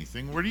craving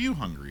anything. What are you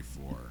hungry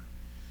for?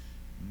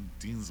 And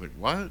Dean's like,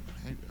 what?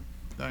 I'm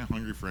not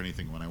hungry for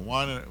anything. When I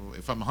want it,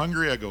 if I'm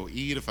hungry, I go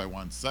eat. If I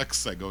want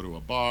sex, I go to a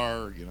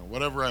bar.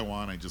 Whatever I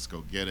want, I just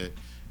go get it.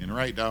 And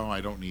right now,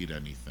 I don't need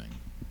anything.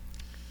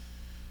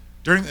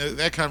 During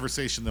that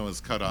conversation, though,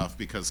 is cut off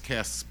because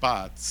Cass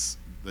spots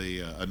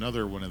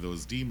another one of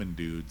those demon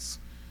dudes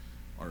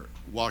are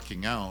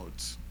walking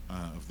out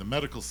of the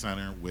medical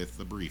center with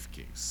the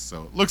briefcase.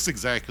 So it looks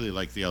exactly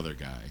like the other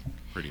guy,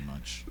 pretty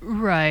much.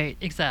 Right,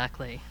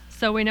 exactly.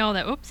 So we know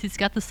that, oops, he's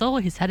got the soul.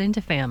 He's heading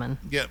to famine.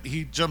 Yeah,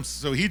 he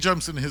jumps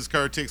in his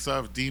car, takes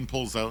off. Dean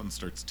pulls out and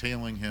starts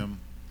tailing him.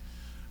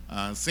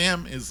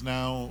 Sam is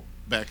now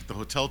back at the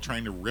hotel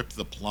trying to rip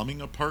the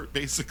plumbing apart,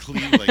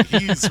 basically. Like,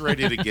 he's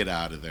ready to get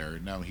out of there.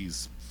 Now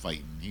he's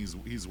fighting.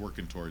 He's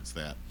working towards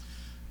that.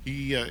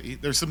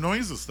 There's some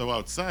noises though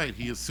outside.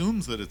 He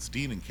assumes that it's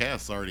Dean and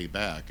Cass already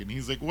back, and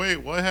he's like, "Wait,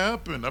 what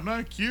happened? I'm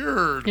not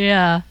cured."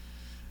 Yeah.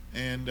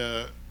 And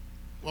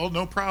well,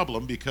 no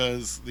problem,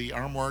 because the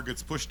armoire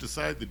gets pushed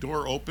aside. The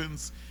door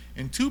opens,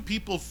 and 2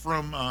 people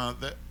from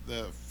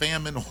the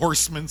famine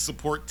horseman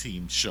support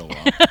team show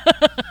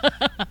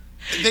up.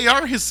 They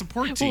are his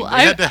support team. Well,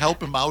 they had to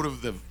help him out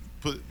of the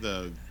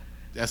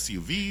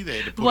SUV. They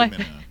had to put him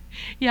in a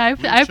yeah,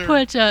 I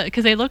put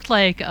because they looked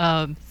like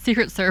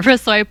Secret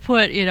Service, so I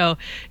put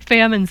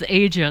famine's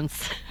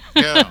agents.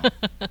 Yeah,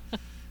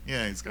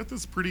 yeah. He's got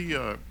this pretty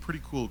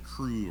cool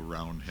crew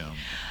around him.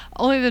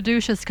 Only the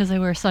douches because they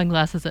wear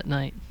sunglasses at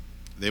night.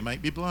 They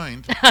might be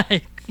blind.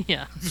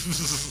 Yeah,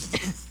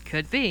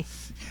 could be.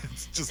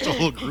 It's just a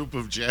whole group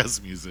of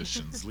jazz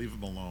musicians. Leave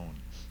them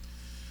alone.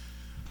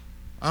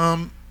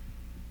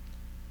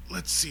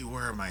 Let's see,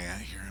 where am I at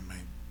here in my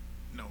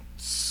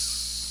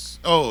notes?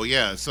 Oh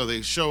yeah, so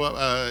they show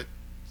up.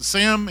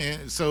 Sam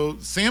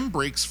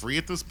breaks free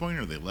at this point,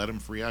 or they let him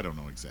free. I don't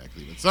know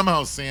exactly, but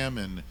somehow Sam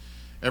and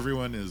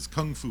everyone is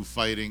kung fu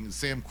fighting.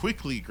 Sam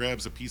quickly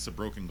grabs a piece of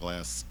broken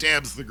glass,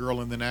 stabs the girl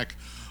in the neck.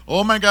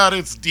 Oh my God,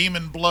 it's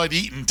demon blood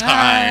eating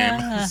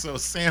time! So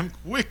Sam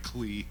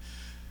quickly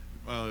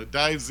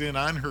dives in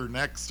on her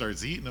neck,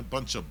 starts eating a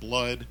bunch of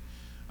blood.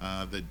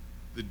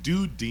 The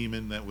dude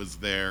demon that was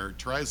there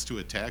tries to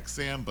attack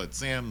Sam, but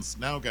Sam's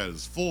now got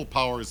his full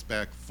powers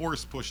back.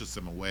 Force pushes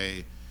him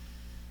away,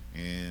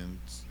 and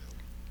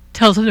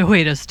tells him to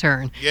wait his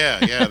turn.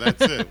 Yeah,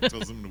 that's it.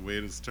 Tells him to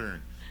wait his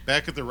turn.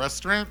 Back at the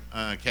restaurant,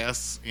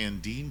 Cass and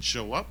Dean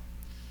show up,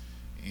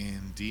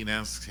 and Dean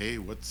asks, "Hey,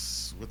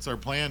 what's our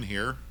plan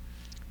here?"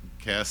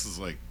 Cass is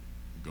like,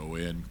 "Go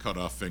in, cut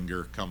off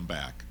finger, come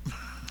back."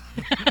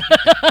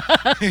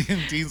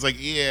 And Dean's like,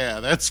 "Yeah,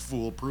 that's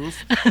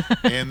foolproof."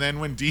 And then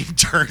when Dean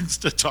turns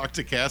to talk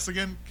to Cass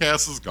again,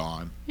 Cass is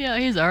gone. Yeah,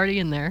 he's already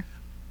in there.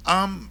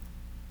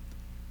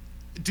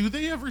 Do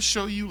they ever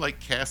show you like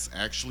Cass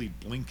actually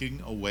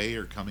blinking away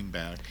or coming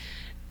back?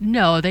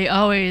 No, they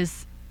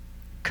always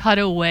cut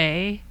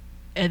away,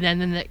 and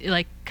then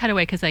they, cut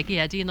away because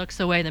Dean looks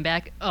away in the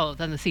back. Oh,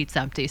 then the seat's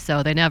empty,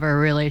 so they never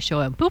really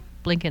show him boop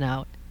blinking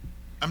out.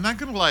 I'm not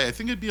gonna lie. I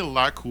think it'd be a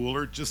lot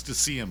cooler just to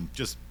see him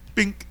just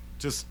bink,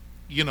 just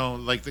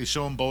like they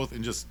show them both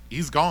and just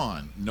he's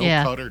gone, no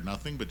Yeah. cut or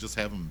nothing, but just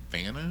have him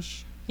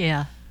vanish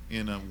Yeah.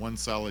 in a one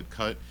solid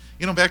cut.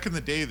 Back in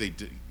the day they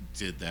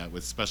did that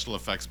with special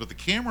effects, but the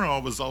camera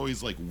was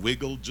always like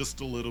wiggled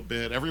just a little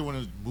bit. Everyone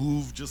would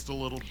move just a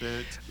little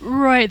bit.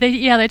 Right.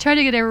 They try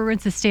to get everyone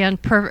to stand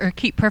or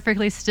keep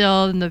perfectly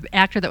still, and the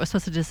actor that was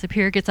supposed to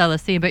disappear gets out of the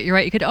scene. But you're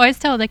right. You could always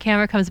tell when the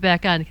camera comes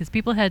back on because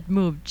people had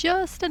moved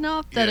just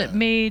enough that it Yeah.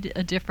 made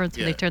a difference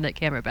when Yeah. they turned that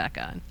camera back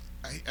on.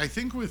 I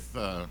think with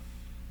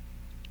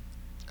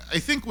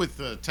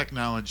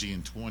technology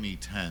in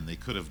 2010, they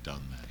could have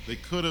done that. They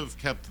could have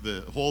kept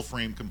the whole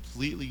frame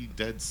completely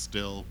dead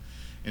still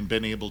and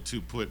been able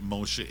to put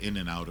motion in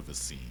and out of a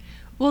scene.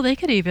 Well, they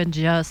could even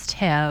just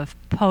have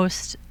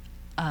post.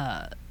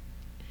 Because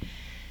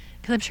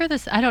I'm sure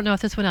this. I don't know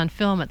if this went on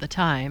film at the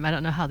time. I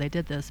don't know how they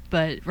did this,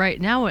 but right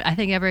now I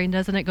think everything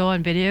doesn't it go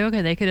on video?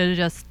 Because they could have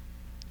just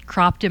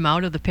cropped him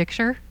out of the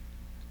picture,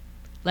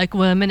 like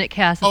 1 minute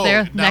cast is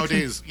there.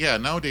 Nowadays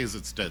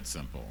it's dead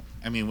simple.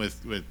 I mean, with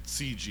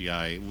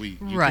CGI, you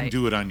can Right.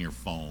 do it on your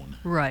phone.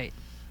 Right.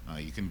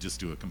 You can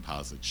just do a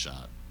composite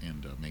shot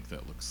and make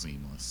that look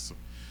seamless.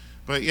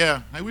 But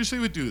yeah, I wish they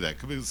would do that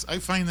because I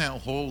find that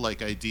whole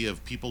like idea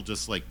of people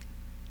just like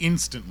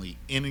instantly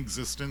in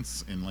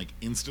existence and like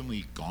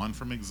instantly gone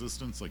from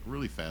existence like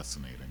really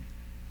fascinating.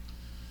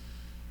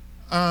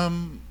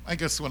 I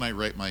guess when I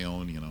write my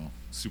own,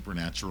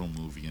 supernatural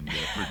movie and get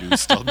it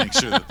produced, I'll make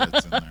sure that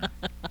that's in there.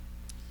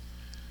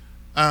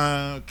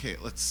 Okay,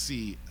 let's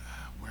see.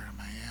 Where am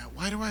I at?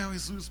 Why do I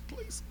always lose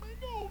place in my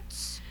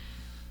notes?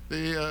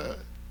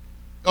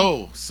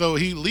 So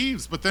he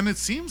leaves, but then it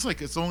seems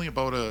like it's only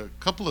about a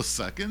couple of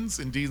seconds,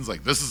 and Dean's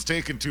like, this is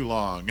taking too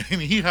long.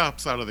 And he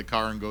hops out of the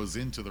car and goes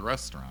into the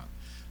restaurant.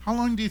 How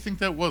long do you think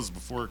that was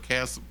before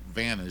Cass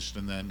vanished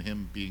and then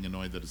him being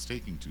annoyed that it's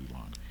taking too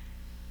long?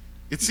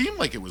 It seemed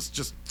like it was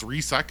just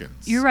 3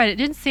 seconds. You're right. It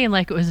didn't seem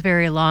like it was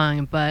very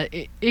long, but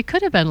it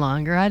could have been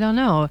longer. I don't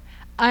know.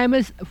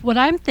 What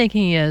I'm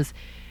thinking is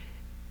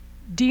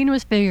Dean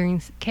was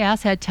figuring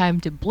Cass had time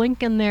to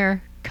blink in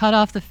there, cut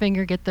off the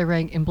finger, get the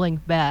ring, and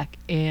blink back,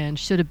 and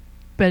should have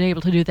been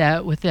able to do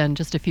that within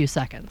just a few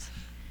seconds.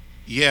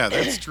 Yeah,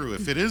 that's true.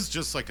 If it is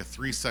just like a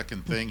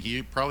 3-second thing,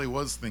 he probably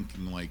was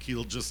thinking like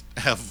he'll just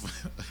have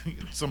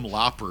some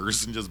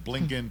loppers and just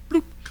blink in,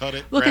 bloop, cut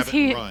it, grab it,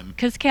 and run.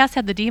 Because Cass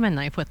had the demon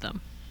knife with him.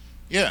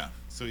 Yeah,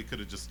 so he could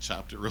have just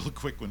chopped it real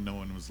quick when no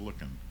one was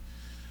looking.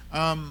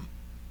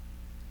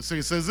 So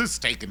he says, this is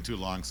taking too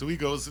long. So he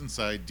goes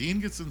inside.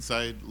 Dean gets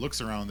inside, looks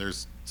around.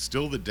 There's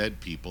still the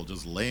dead people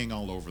just laying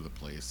all over the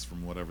place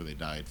from whatever they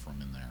died from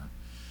in there.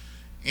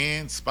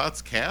 And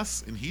spots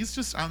Cass, and he's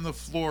just on the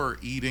floor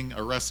eating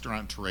a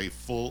restaurant tray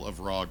full of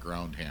raw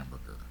ground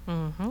hamburger.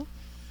 Mm-hmm.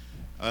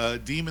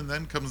 Demon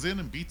then comes in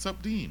and beats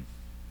up Dean.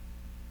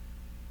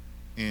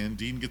 And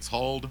Dean gets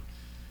hauled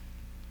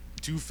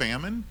to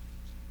Famine.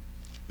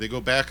 They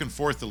go back and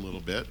forth a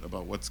little bit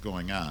about what's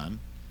going on.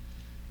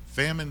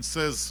 Famine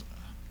says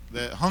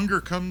that hunger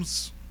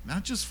comes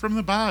not just from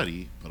the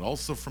body, but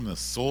also from the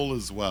soul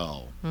as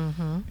well.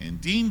 Mm-hmm.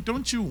 And Dean,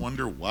 don't you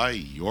wonder why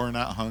you're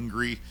not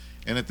hungry?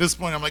 And at this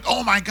point, I'm like,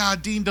 oh my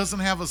God, Dean doesn't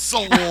have a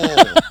soul.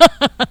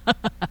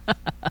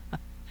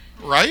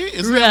 Right?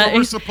 Isn't that what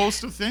we're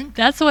supposed to think?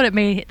 That's what he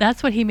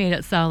made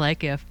it sound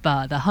like. If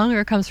the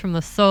hunger comes from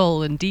the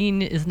soul and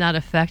Dean is not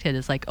affected,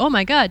 it's like, oh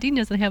my God, Dean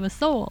doesn't have a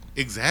soul.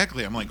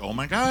 Exactly. I'm like, oh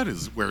my God,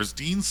 where's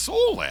Dean's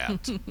soul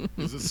at?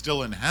 Is it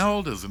still in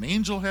hell? Does an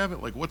angel have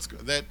it? Like,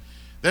 that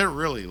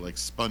really like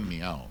spun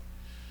me out.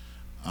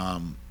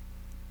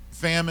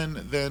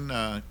 Famine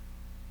then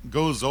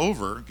goes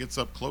over, gets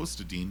up close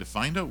to Dean to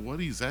find out what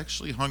he's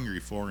actually hungry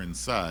for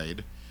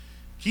inside,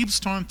 keeps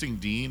taunting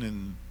Dean,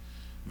 and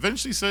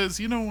eventually says,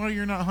 you know why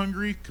you're not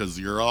hungry? Because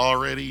you're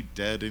already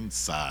dead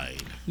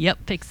inside.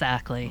 Yep,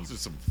 exactly. Those are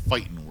some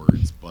fighting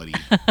words, buddy.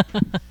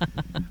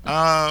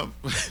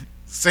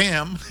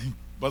 Sam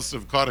must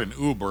have caught an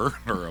Uber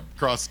or a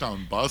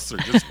crosstown bus or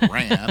just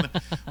ran,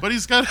 but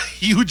he's got a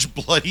huge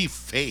bloody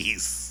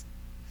face.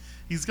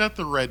 He's got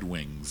the Red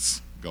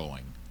Wings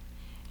going.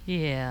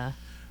 Yeah.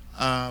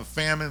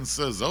 Famine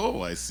says,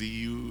 oh, I see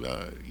you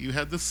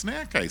had the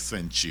snack I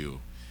sent you.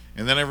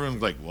 And then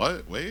everyone's like,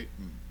 what? Wait.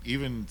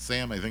 Even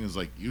Sam, I think, is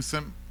like, you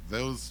sent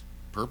those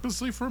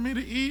purposely for me to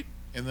eat?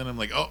 And then I'm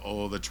like,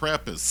 uh-oh, the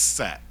trap is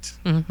set.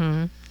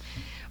 Mm-hmm.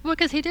 Well,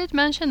 because he did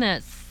mention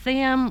that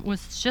Sam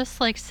was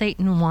just like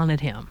Satan wanted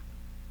him.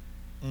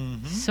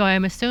 Mm-hmm. So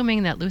I'm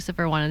assuming that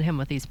Lucifer wanted him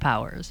with these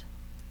powers.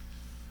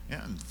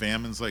 Yeah, and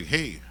Famine's like,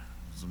 hey,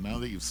 so now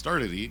that you've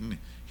started eating,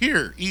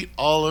 here, eat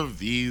all of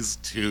these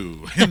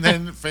too. And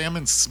then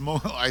Famine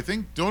I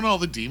think, don't all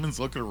the demons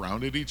look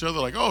around at each other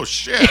like, oh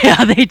shit.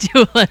 Yeah, they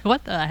do. Like,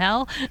 what the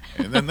hell?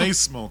 And then they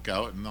smoke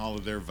out and all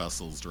of their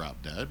vessels drop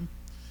dead.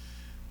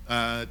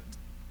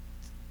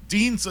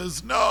 Dean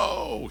says,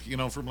 no,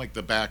 from like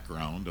the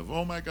background of,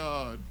 oh my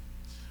God.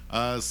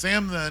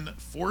 Sam then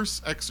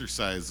force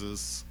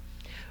exercises.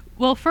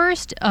 Well,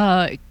 first,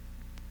 Famine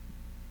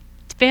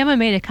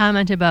made a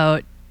comment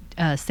about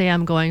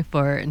Sam going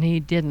for it, and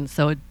he didn't.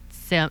 So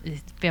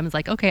Fam's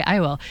like, okay, I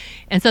will.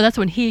 And so that's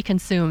when he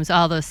consumes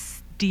all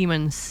this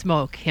demon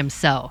smoke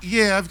himself.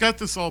 Yeah, I've got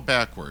this all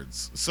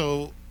backwards.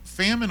 So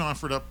Famine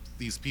offered up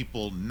these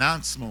people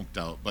not smoked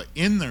out, but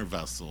in their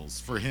vessels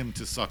for him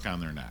to suck on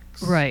their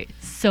necks. Right.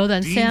 So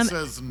then Dean Sam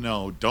says,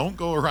 no, don't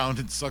go around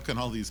and suck on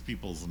all these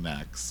people's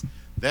necks.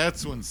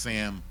 That's when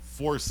Sam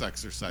force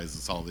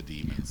exercises all the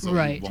demons, so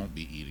Right. he won't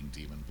be eating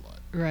demon blood.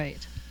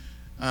 Right.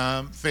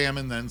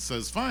 Famine then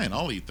says, fine,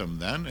 I'll eat them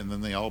then, and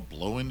then they all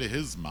blow into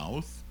his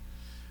mouth.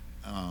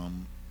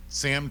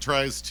 Sam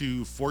tries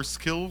to force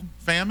kill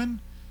Famine,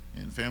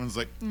 and Famine's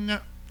like, no,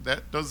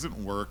 that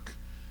doesn't work.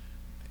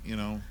 You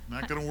know,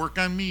 not going to work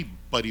on me,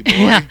 buddy boy.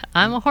 Yeah,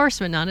 I'm a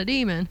horseman, not a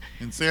demon.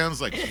 And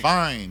Sam's like,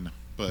 fine,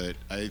 but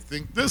I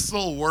think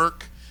this'll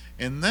work.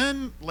 And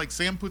then, like,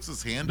 Sam puts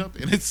his hand up,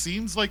 and it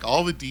seems like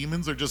all the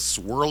demons are just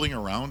swirling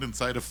around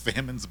inside of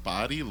Famine's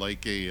body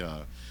like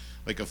a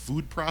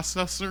food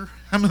processor,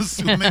 I'm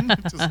assuming,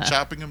 just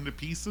chopping him to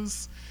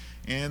pieces.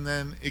 And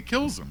then it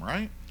kills him,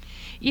 right?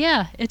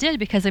 Yeah, it did,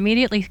 because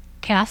immediately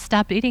Cass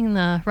stopped eating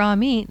the raw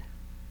meat.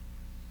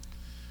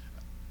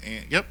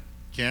 And, yep,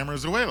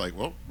 camera's away. Like,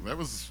 well,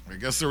 I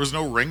guess there was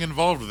no ring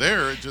involved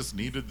there. It just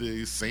needed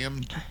the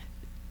Sam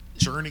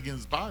churning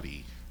his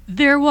body.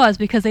 There was,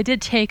 because they did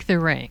take the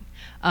ring.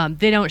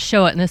 They don't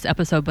show it in this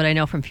episode, but I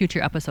know from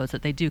future episodes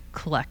that they do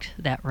collect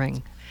that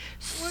ring.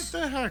 What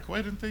the heck?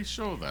 Why didn't they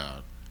show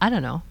that? I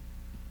don't know.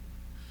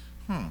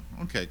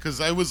 Okay, because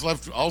I was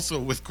left also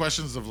with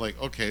questions of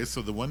like, okay,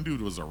 so the one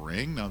dude was a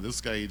ring. Now this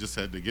guy, you just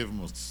had to give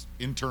him an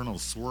internal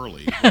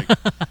swirly.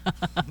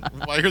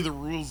 Like, why are the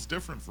rules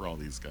different for all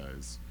these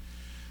guys?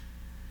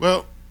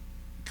 Well,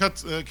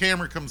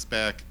 camera comes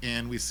back,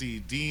 and we see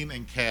Dean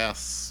and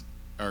Cass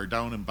are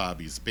down in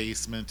Bobby's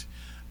basement.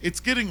 It's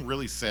getting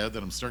really sad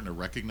that I'm starting to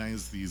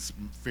recognize these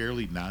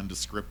fairly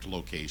nondescript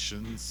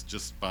locations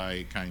just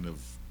by kind of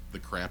the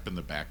crap in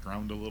the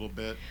background a little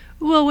bit.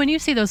 Well, when you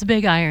see those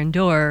big iron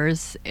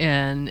doors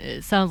and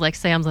it sounds like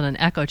Sam's in an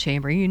echo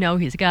chamber, you know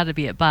he's got to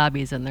be at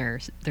Bobby's in their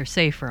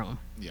safe room.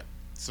 Yeah.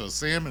 So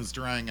Sam is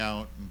drying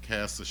out, and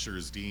Cass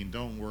assures Dean,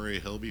 don't worry,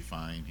 he'll be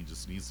fine. He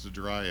just needs to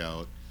dry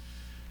out.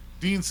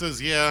 Dean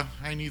says, yeah,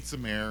 I need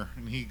some air,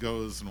 and he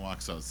goes and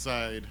walks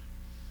outside.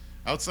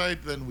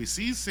 Outside, then we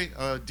see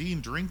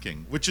Dean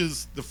drinking, which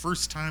is the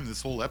first time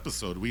this whole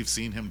episode we've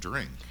seen him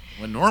drink,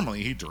 when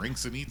normally he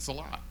drinks and eats a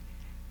lot.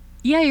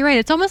 Yeah, you're right.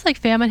 It's almost like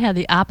famine had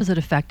the opposite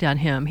effect on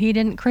him. He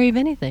didn't crave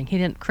anything. He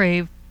didn't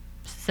crave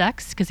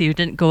sex because he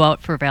didn't go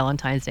out for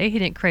Valentine's Day. He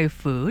didn't crave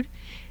food.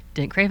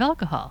 Didn't crave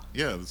alcohol.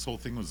 Yeah, this whole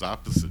thing was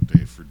opposite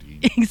day for Dean.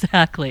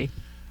 Exactly.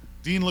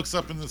 Dean looks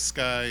up in the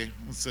sky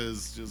and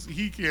says,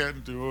 he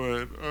can't do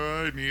it.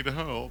 I need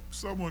help.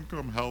 Someone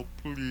come help,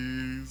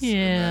 please.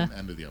 Yeah. And then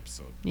end of the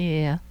episode.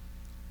 Yeah.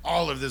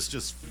 All of this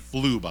just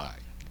flew by.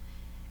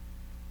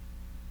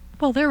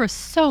 Well, there was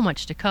so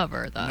much to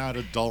cover. Not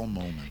a dull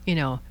moment. You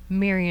know,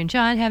 Mary and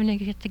John having to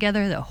get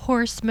together, the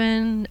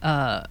horsemen,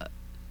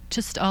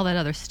 just all that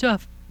other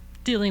stuff,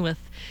 dealing with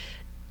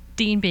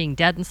Dean being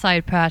dead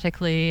inside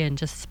practically and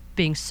just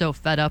being so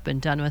fed up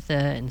and done with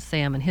it, and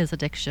Sam and his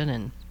addiction,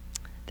 and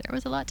there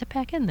was a lot to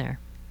pack in there.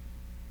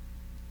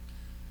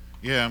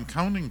 Yeah, I'm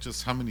counting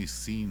just how many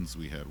scenes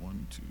we had.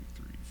 1, 2,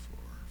 3, 4,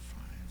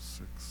 5,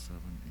 6, 7,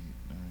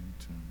 8, 9,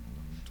 10,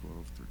 11,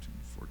 12, 13,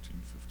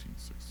 14, 15,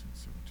 16,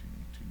 17,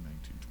 18,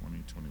 19,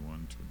 20,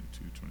 21,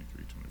 22,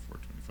 23, 24,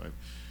 25,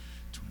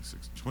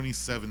 26,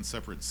 27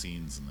 separate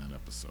scenes in that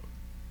episode.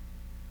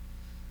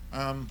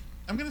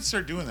 I'm going to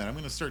start doing that. I'm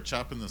going to start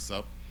chopping this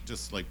up.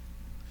 Just like,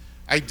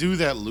 I do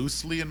that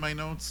loosely in my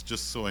notes,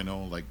 just so I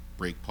know, like,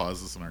 break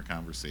pauses in our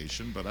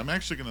conversation, but I'm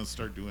actually going to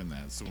start doing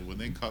that. So when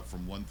they cut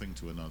from one thing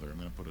to another, I'm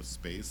going to put a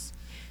space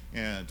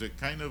and to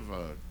kind of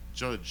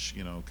judge,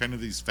 kind of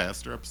these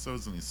faster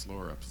episodes and these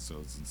slower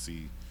episodes and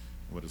see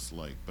what it's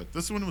like. But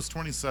this one was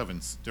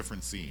 27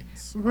 different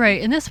scenes.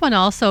 Right, and this one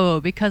also,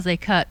 because they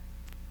cut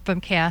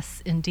from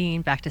Cass and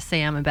Dean back to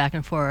Sam and back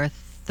and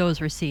forth, those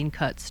were scene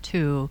cuts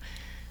too.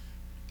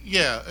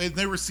 Yeah, and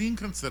they were scene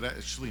cuts that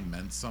actually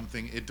meant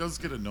something. It does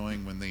get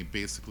annoying when they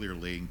basically are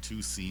laying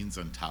two scenes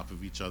on top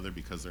of each other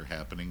because they're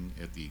happening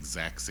at the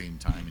exact same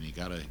time, and you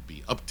got to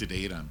be up to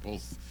date on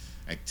both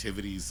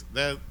activities.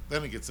 Then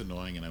it gets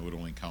annoying, and I would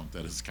only count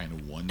that as kind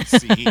of one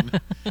scene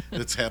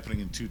that's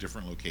happening in two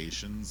different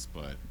locations.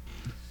 But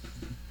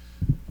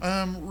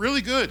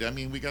really good. I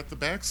mean, we got the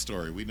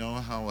backstory. We know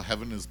how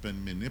Heaven has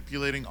been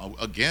manipulating.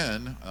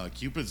 Again,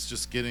 Cupid's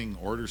just getting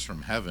orders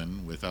from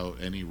Heaven without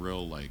any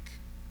real,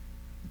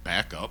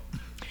 backup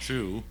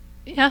too.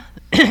 Yeah.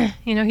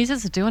 He's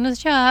just doing his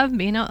job,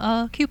 being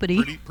a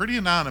Cupidie. Pretty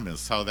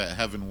anonymous how that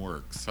Heaven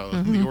works. How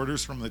the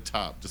orders from the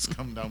top just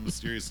come down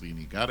mysteriously, and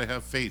you got to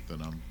have faith in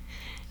them.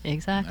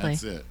 Exactly.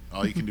 That's it.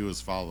 All you can do is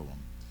follow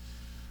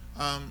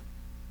them.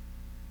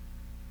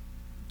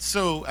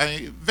 So,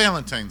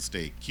 Valentine's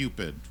Day,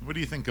 Cupid. What do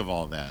you think of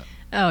all that?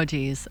 Oh,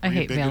 geez. I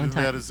hate Valentine's. Were you big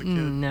into that as a kid?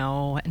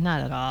 No,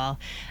 not at all.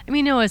 I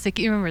mean, no,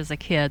 you remember as a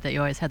kid that you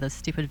always had those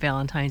stupid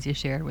Valentines you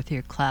shared with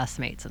your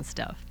classmates and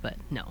stuff, but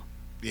no.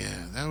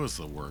 Yeah, that was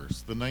the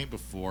worst. The night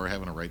before,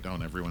 having to write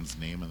down everyone's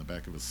name on the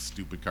back of his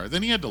stupid card.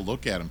 Then you had to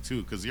look at them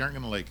too, because you aren't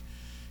gonna like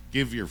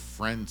give your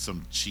friend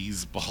some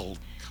cheese ball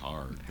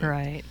card.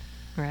 Right.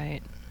 Right.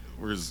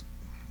 Whereas,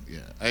 yeah,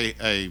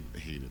 I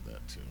hated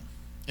that too.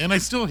 And I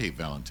still hate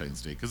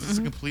Valentine's Day because it's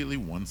a completely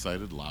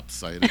one-sided,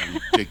 lopsided,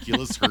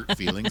 ridiculous, hurt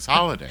feelings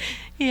holiday.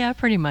 Yeah,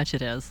 pretty much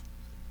it is.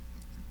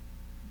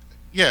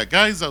 Yeah,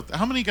 guys out there,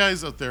 how many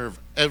guys out there have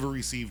ever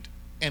received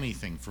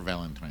anything for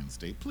Valentine's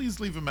Day? Please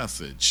leave a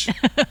message.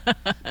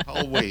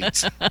 I'll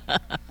wait.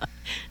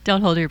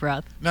 Don't hold your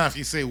breath. Now, if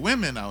you say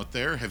women out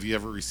there, have you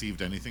ever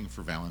received anything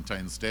for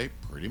Valentine's Day?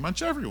 Pretty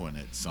much everyone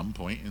at some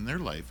point in their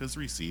life has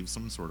received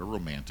some sort of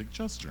romantic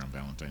gesture on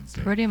Valentine's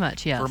Day. Pretty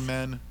much, yes. For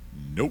men,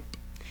 nope.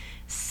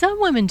 Some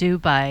women do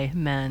buy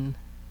men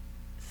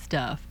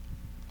stuff.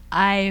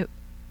 I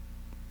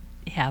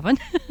haven't.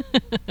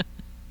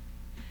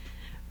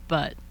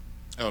 but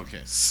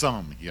Okay,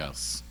 some,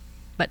 yes.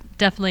 but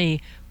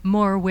definitely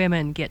more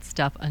women get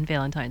stuff on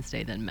Valentine's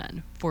Day than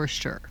men, for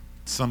sure.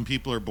 Some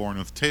people are born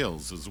with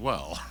tails as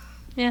well.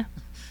 Yeah,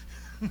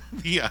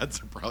 The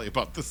odds are probably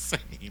about the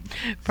same.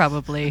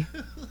 probably.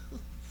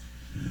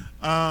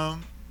 Yeah,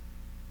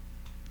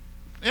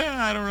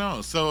 I don't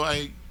know. So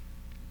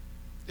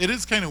it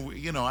is kind of,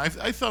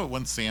 I thought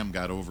once Sam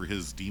got over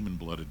his demon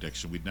blood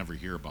addiction, we'd never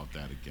hear about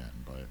that again.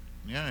 But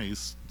yeah,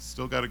 he's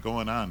still got it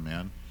going on,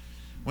 man.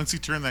 Once you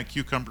turn that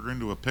cucumber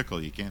into a pickle,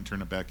 you can't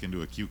turn it back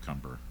into a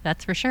cucumber.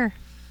 That's for sure.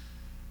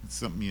 It's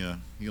something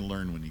you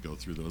learn when you go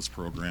through those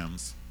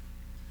programs.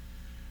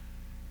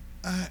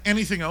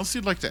 Anything else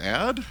you'd like to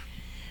add?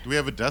 Do we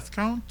have a death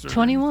count?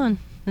 21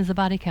 is the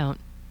body count.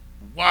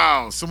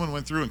 Wow, someone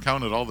went through and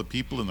counted all the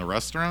people in the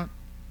restaurant?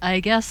 I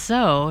guess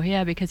so,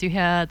 yeah, because you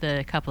had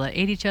the couple that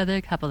ate each other,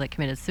 the couple that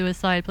committed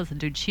suicide, plus the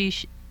dude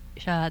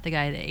shot, the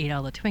guy that ate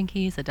all the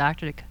Twinkies, the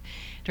doctor that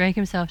drank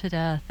himself to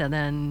death, and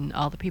then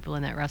all the people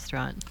in that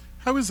restaurant.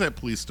 How is that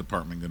police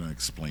department going to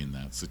explain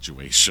that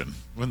situation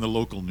when the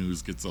local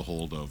news gets a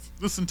hold of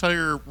this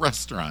entire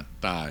restaurant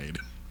died?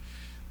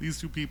 These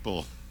two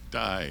people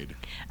died.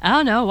 I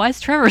don't know. Why is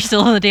Trevor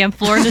still on the damn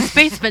floor in his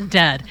basement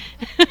dead?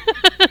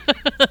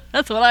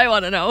 That's what I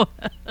want to know.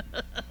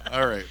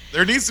 All right.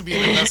 There needs to be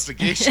an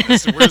investigation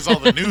as to where's all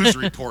the news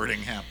reporting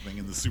happening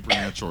in the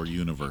supernatural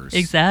universe.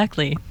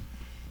 Exactly.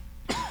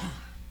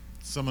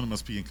 Someone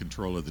must be in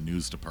control of the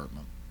news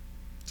department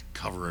to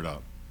cover it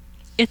up.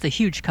 It's a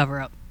huge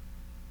cover-up.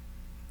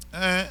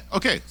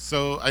 Okay,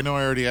 so I know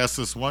I already asked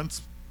this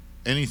once.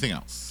 Anything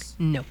else?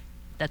 No,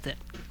 that's it.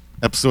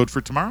 Episode for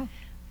tomorrow?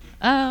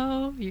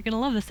 Oh, you're going to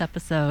love this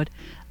episode.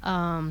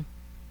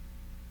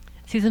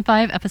 Season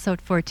 5, Episode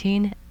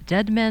 14,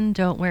 Dead Men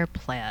Don't Wear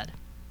Plaid.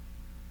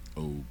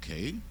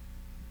 Okay.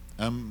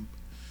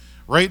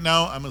 Right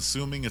now, I'm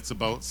assuming it's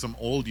about some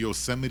old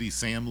Yosemite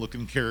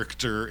Sam-looking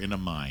character in a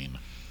mine.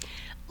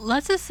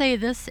 Let's just say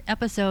this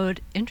episode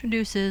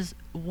introduces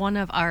one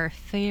of our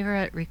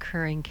favorite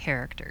recurring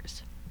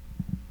characters.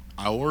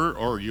 Our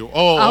or you?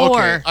 Oh,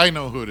 Our. okay. I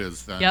know who it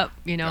is then. Yep,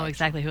 you know Gotcha.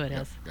 exactly who it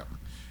is. Yep.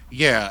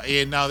 Yeah,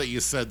 and now that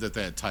you said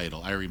that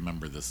title, I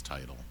remember this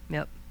title.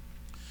 Yep.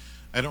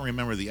 I don't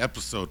remember the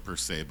episode per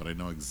se, but I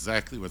know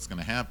exactly what's going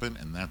to happen,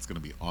 and that's going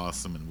to be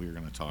awesome, and we're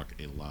going to talk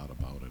a lot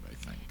about it, I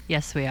think.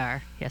 Yes, we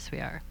are. Yes, we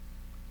are.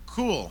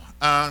 Cool.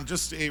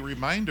 Just a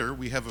reminder,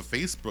 we have a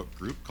Facebook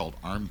group called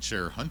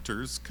Armchair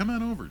Hunters. Come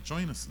on over,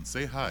 join us, and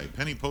say hi.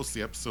 Penny posts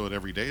the episode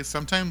every day,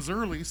 sometimes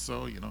early,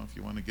 so, if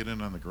you want to get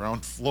in on the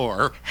ground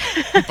floor,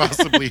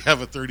 possibly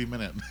have a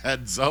 30-minute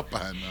heads up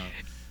on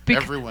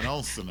everyone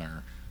else in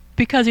our...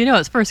 Because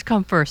it's first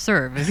come, first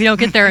serve. If you don't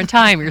get there in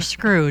time, you're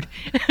screwed.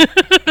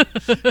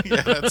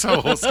 Yeah, that's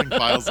how hosting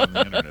files on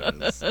the internet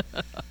is.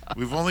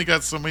 We've only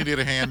got so many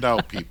to hand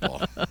out,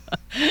 people.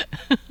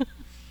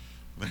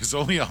 There's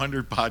only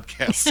 100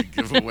 podcasts to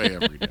give away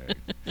every day.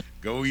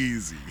 Go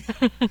easy.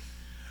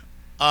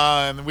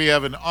 And we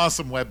have an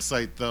awesome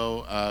website,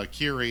 though,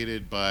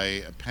 curated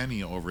by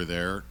Penny over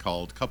there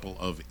called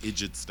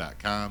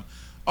coupleofidiots.com.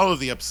 All of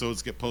the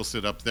episodes get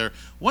posted up there.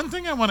 One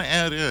thing I want to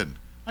add in,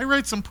 I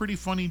write some pretty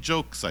funny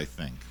jokes, I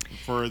think,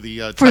 for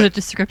the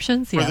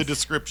descriptions. For the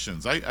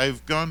descriptions,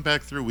 I've gone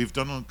back through. We've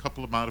done a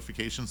couple of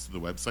modifications to the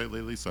website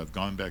lately, so I've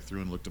gone back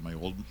through and looked at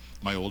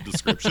my old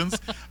descriptions.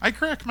 I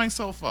crack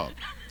myself up.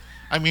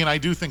 I mean, I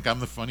do think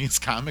I'm the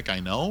funniest comic I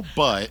know,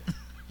 but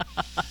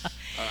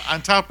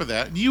on top of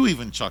that, you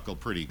even chuckle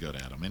pretty good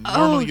at them, and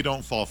normally you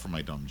don't fall for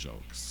my dumb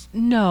jokes.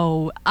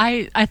 No,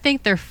 I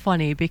think they're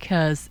funny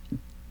because.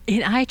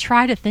 I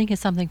try to think of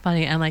something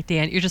funny, and I'm like,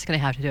 Dan, you're just going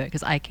to have to do it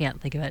because I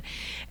can't think of it.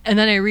 And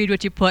then I read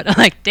what you put, and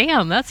I'm like,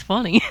 damn, that's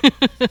funny.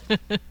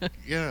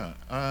 Yeah.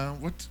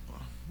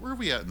 Where are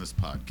we at in this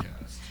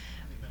podcast?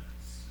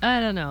 I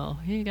don't know.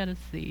 You got to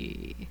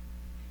see.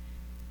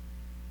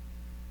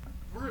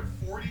 We're at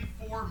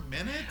 44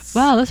 minutes?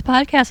 Wow, this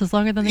podcast is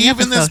longer than the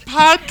Even episode. this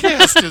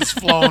podcast has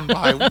flown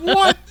by.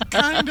 What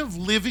kind of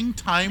living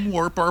time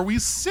warp are we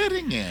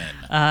sitting in?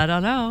 I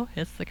don't know.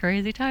 It's the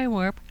crazy time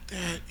warp.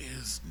 That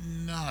is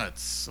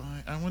nuts.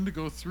 I wanted to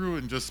go through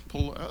and just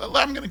pull.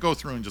 I'm going to go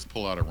through and just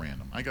pull out a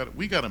random.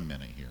 We got a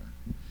minute here.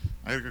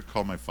 I gotta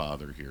call my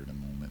father here in a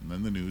moment, and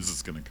then the news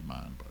is gonna come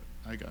on.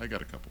 But I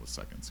got a couple of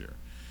seconds here.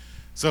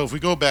 So if we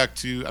go back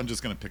to, I'm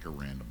just gonna pick a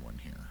random one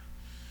here.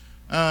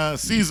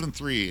 Season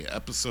 3,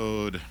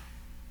 episode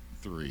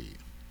 3.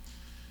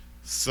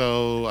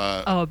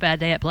 So Oh, Bad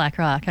Day at Black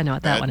Rock. I know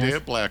what that one Bad Day is.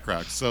 at Black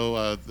Rock.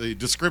 So the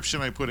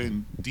description I put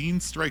in: Dean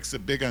strikes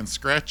it big on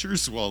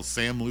scratchers while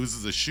Sam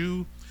loses a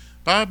shoe.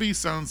 Bobby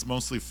sounds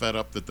mostly fed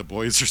up that the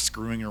boys are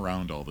screwing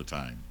around all the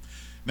time.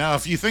 Now,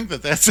 if you think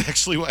that that's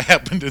actually what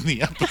happened in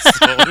the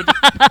episode,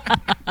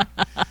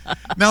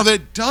 now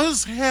that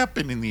does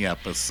happen in the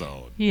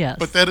episode. Yes.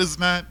 But that is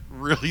not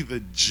really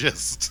the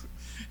gist.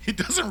 It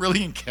doesn't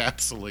really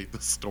encapsulate the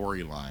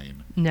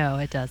storyline. No,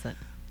 it doesn't.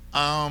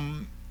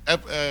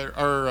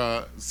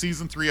 Our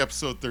season 3,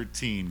 episode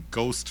 13,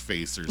 Ghost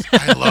Facers.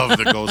 I love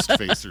the Ghost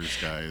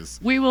Facers, guys.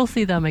 We will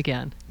see them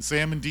again.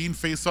 Sam and Dean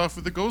face off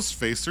with the Ghost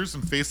Facers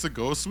and face a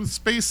ghost with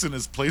space in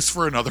his place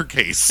for another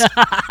case.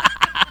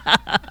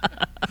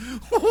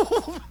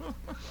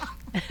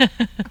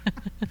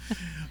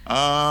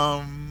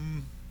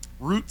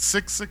 Route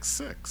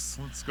 666.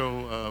 Let's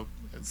go.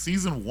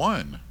 Season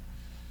 1.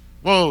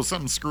 Whoa,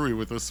 something screwy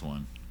with this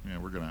one. Yeah,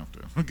 we're gonna have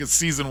to get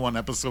season 1,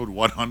 episode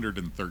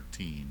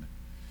 113.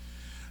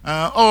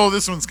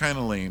 This one's kind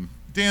of lame.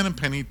 Dan and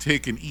Penny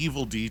take an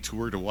evil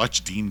detour to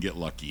watch Dean get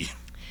lucky.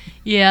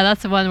 Yeah,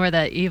 that's the one where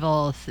that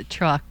evil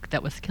truck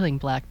that was killing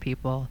black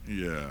people.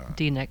 Yeah.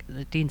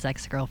 Dean's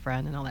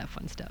ex-girlfriend and all that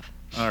fun stuff.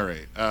 All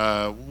right.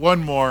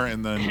 One more,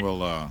 and then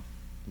we'll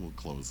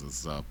close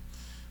this up.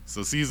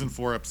 So season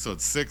 4,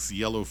 episode 6,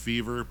 Yellow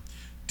Fever.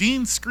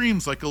 Dean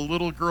screams like a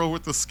little girl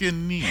with a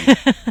skinned knee.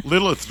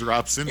 Lilith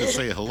drops in to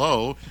say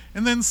hello,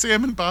 and then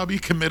Sam and Bobby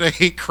commit a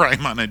hate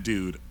crime on a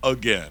dude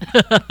again.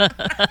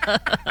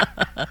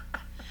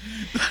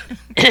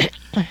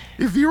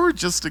 If you were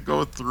just to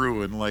go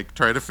through and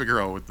try to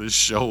figure out what this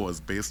show was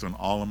based on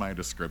all of my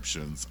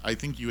descriptions, I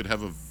think you would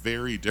have a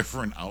very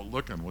different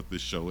outlook on what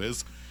this show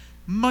is,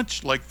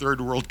 much like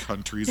third world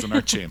countries in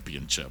our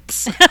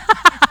championships.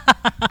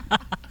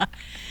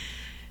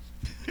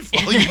 If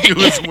all you do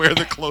is wear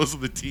the clothes of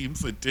the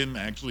teams that didn't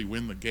actually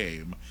win the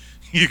game,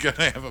 you're going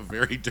to have a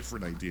very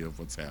different idea of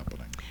what's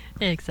happening.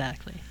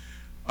 Exactly.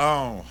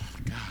 Oh,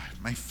 God,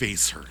 my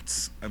face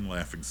hurts. I'm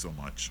laughing so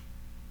much.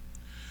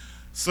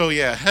 So,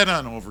 yeah, head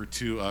on over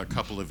to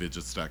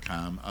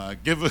coupleofidiots.com.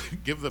 Give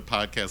the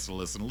podcast a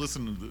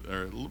listen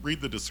or read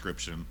the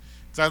description.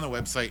 It's on the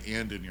website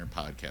and in your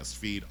podcast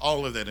feed.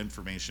 All of that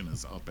information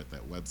is up at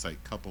that website,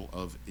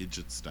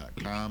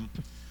 coupleofidiots.com.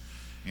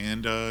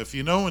 And if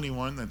you know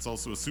anyone that's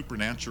also a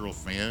Supernatural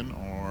fan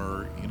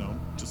or,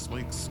 just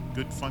likes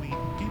good, funny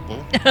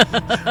people,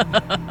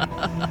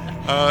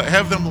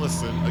 have them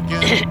listen.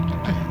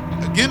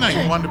 Again,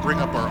 I wanted to bring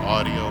up our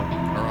audio.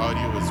 Our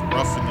audio is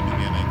rough in the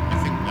beginning. I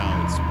think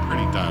now it's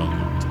pretty dialed in.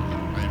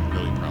 I am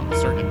really proud. I'm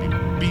starting to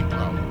be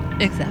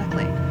proud.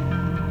 Exactly.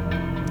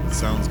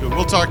 Sounds good.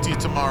 We'll talk to you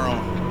tomorrow.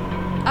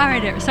 All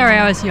right. Sorry,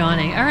 I was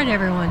yawning. All right,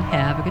 everyone.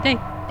 Have a good day.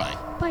 Bye.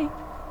 Bye.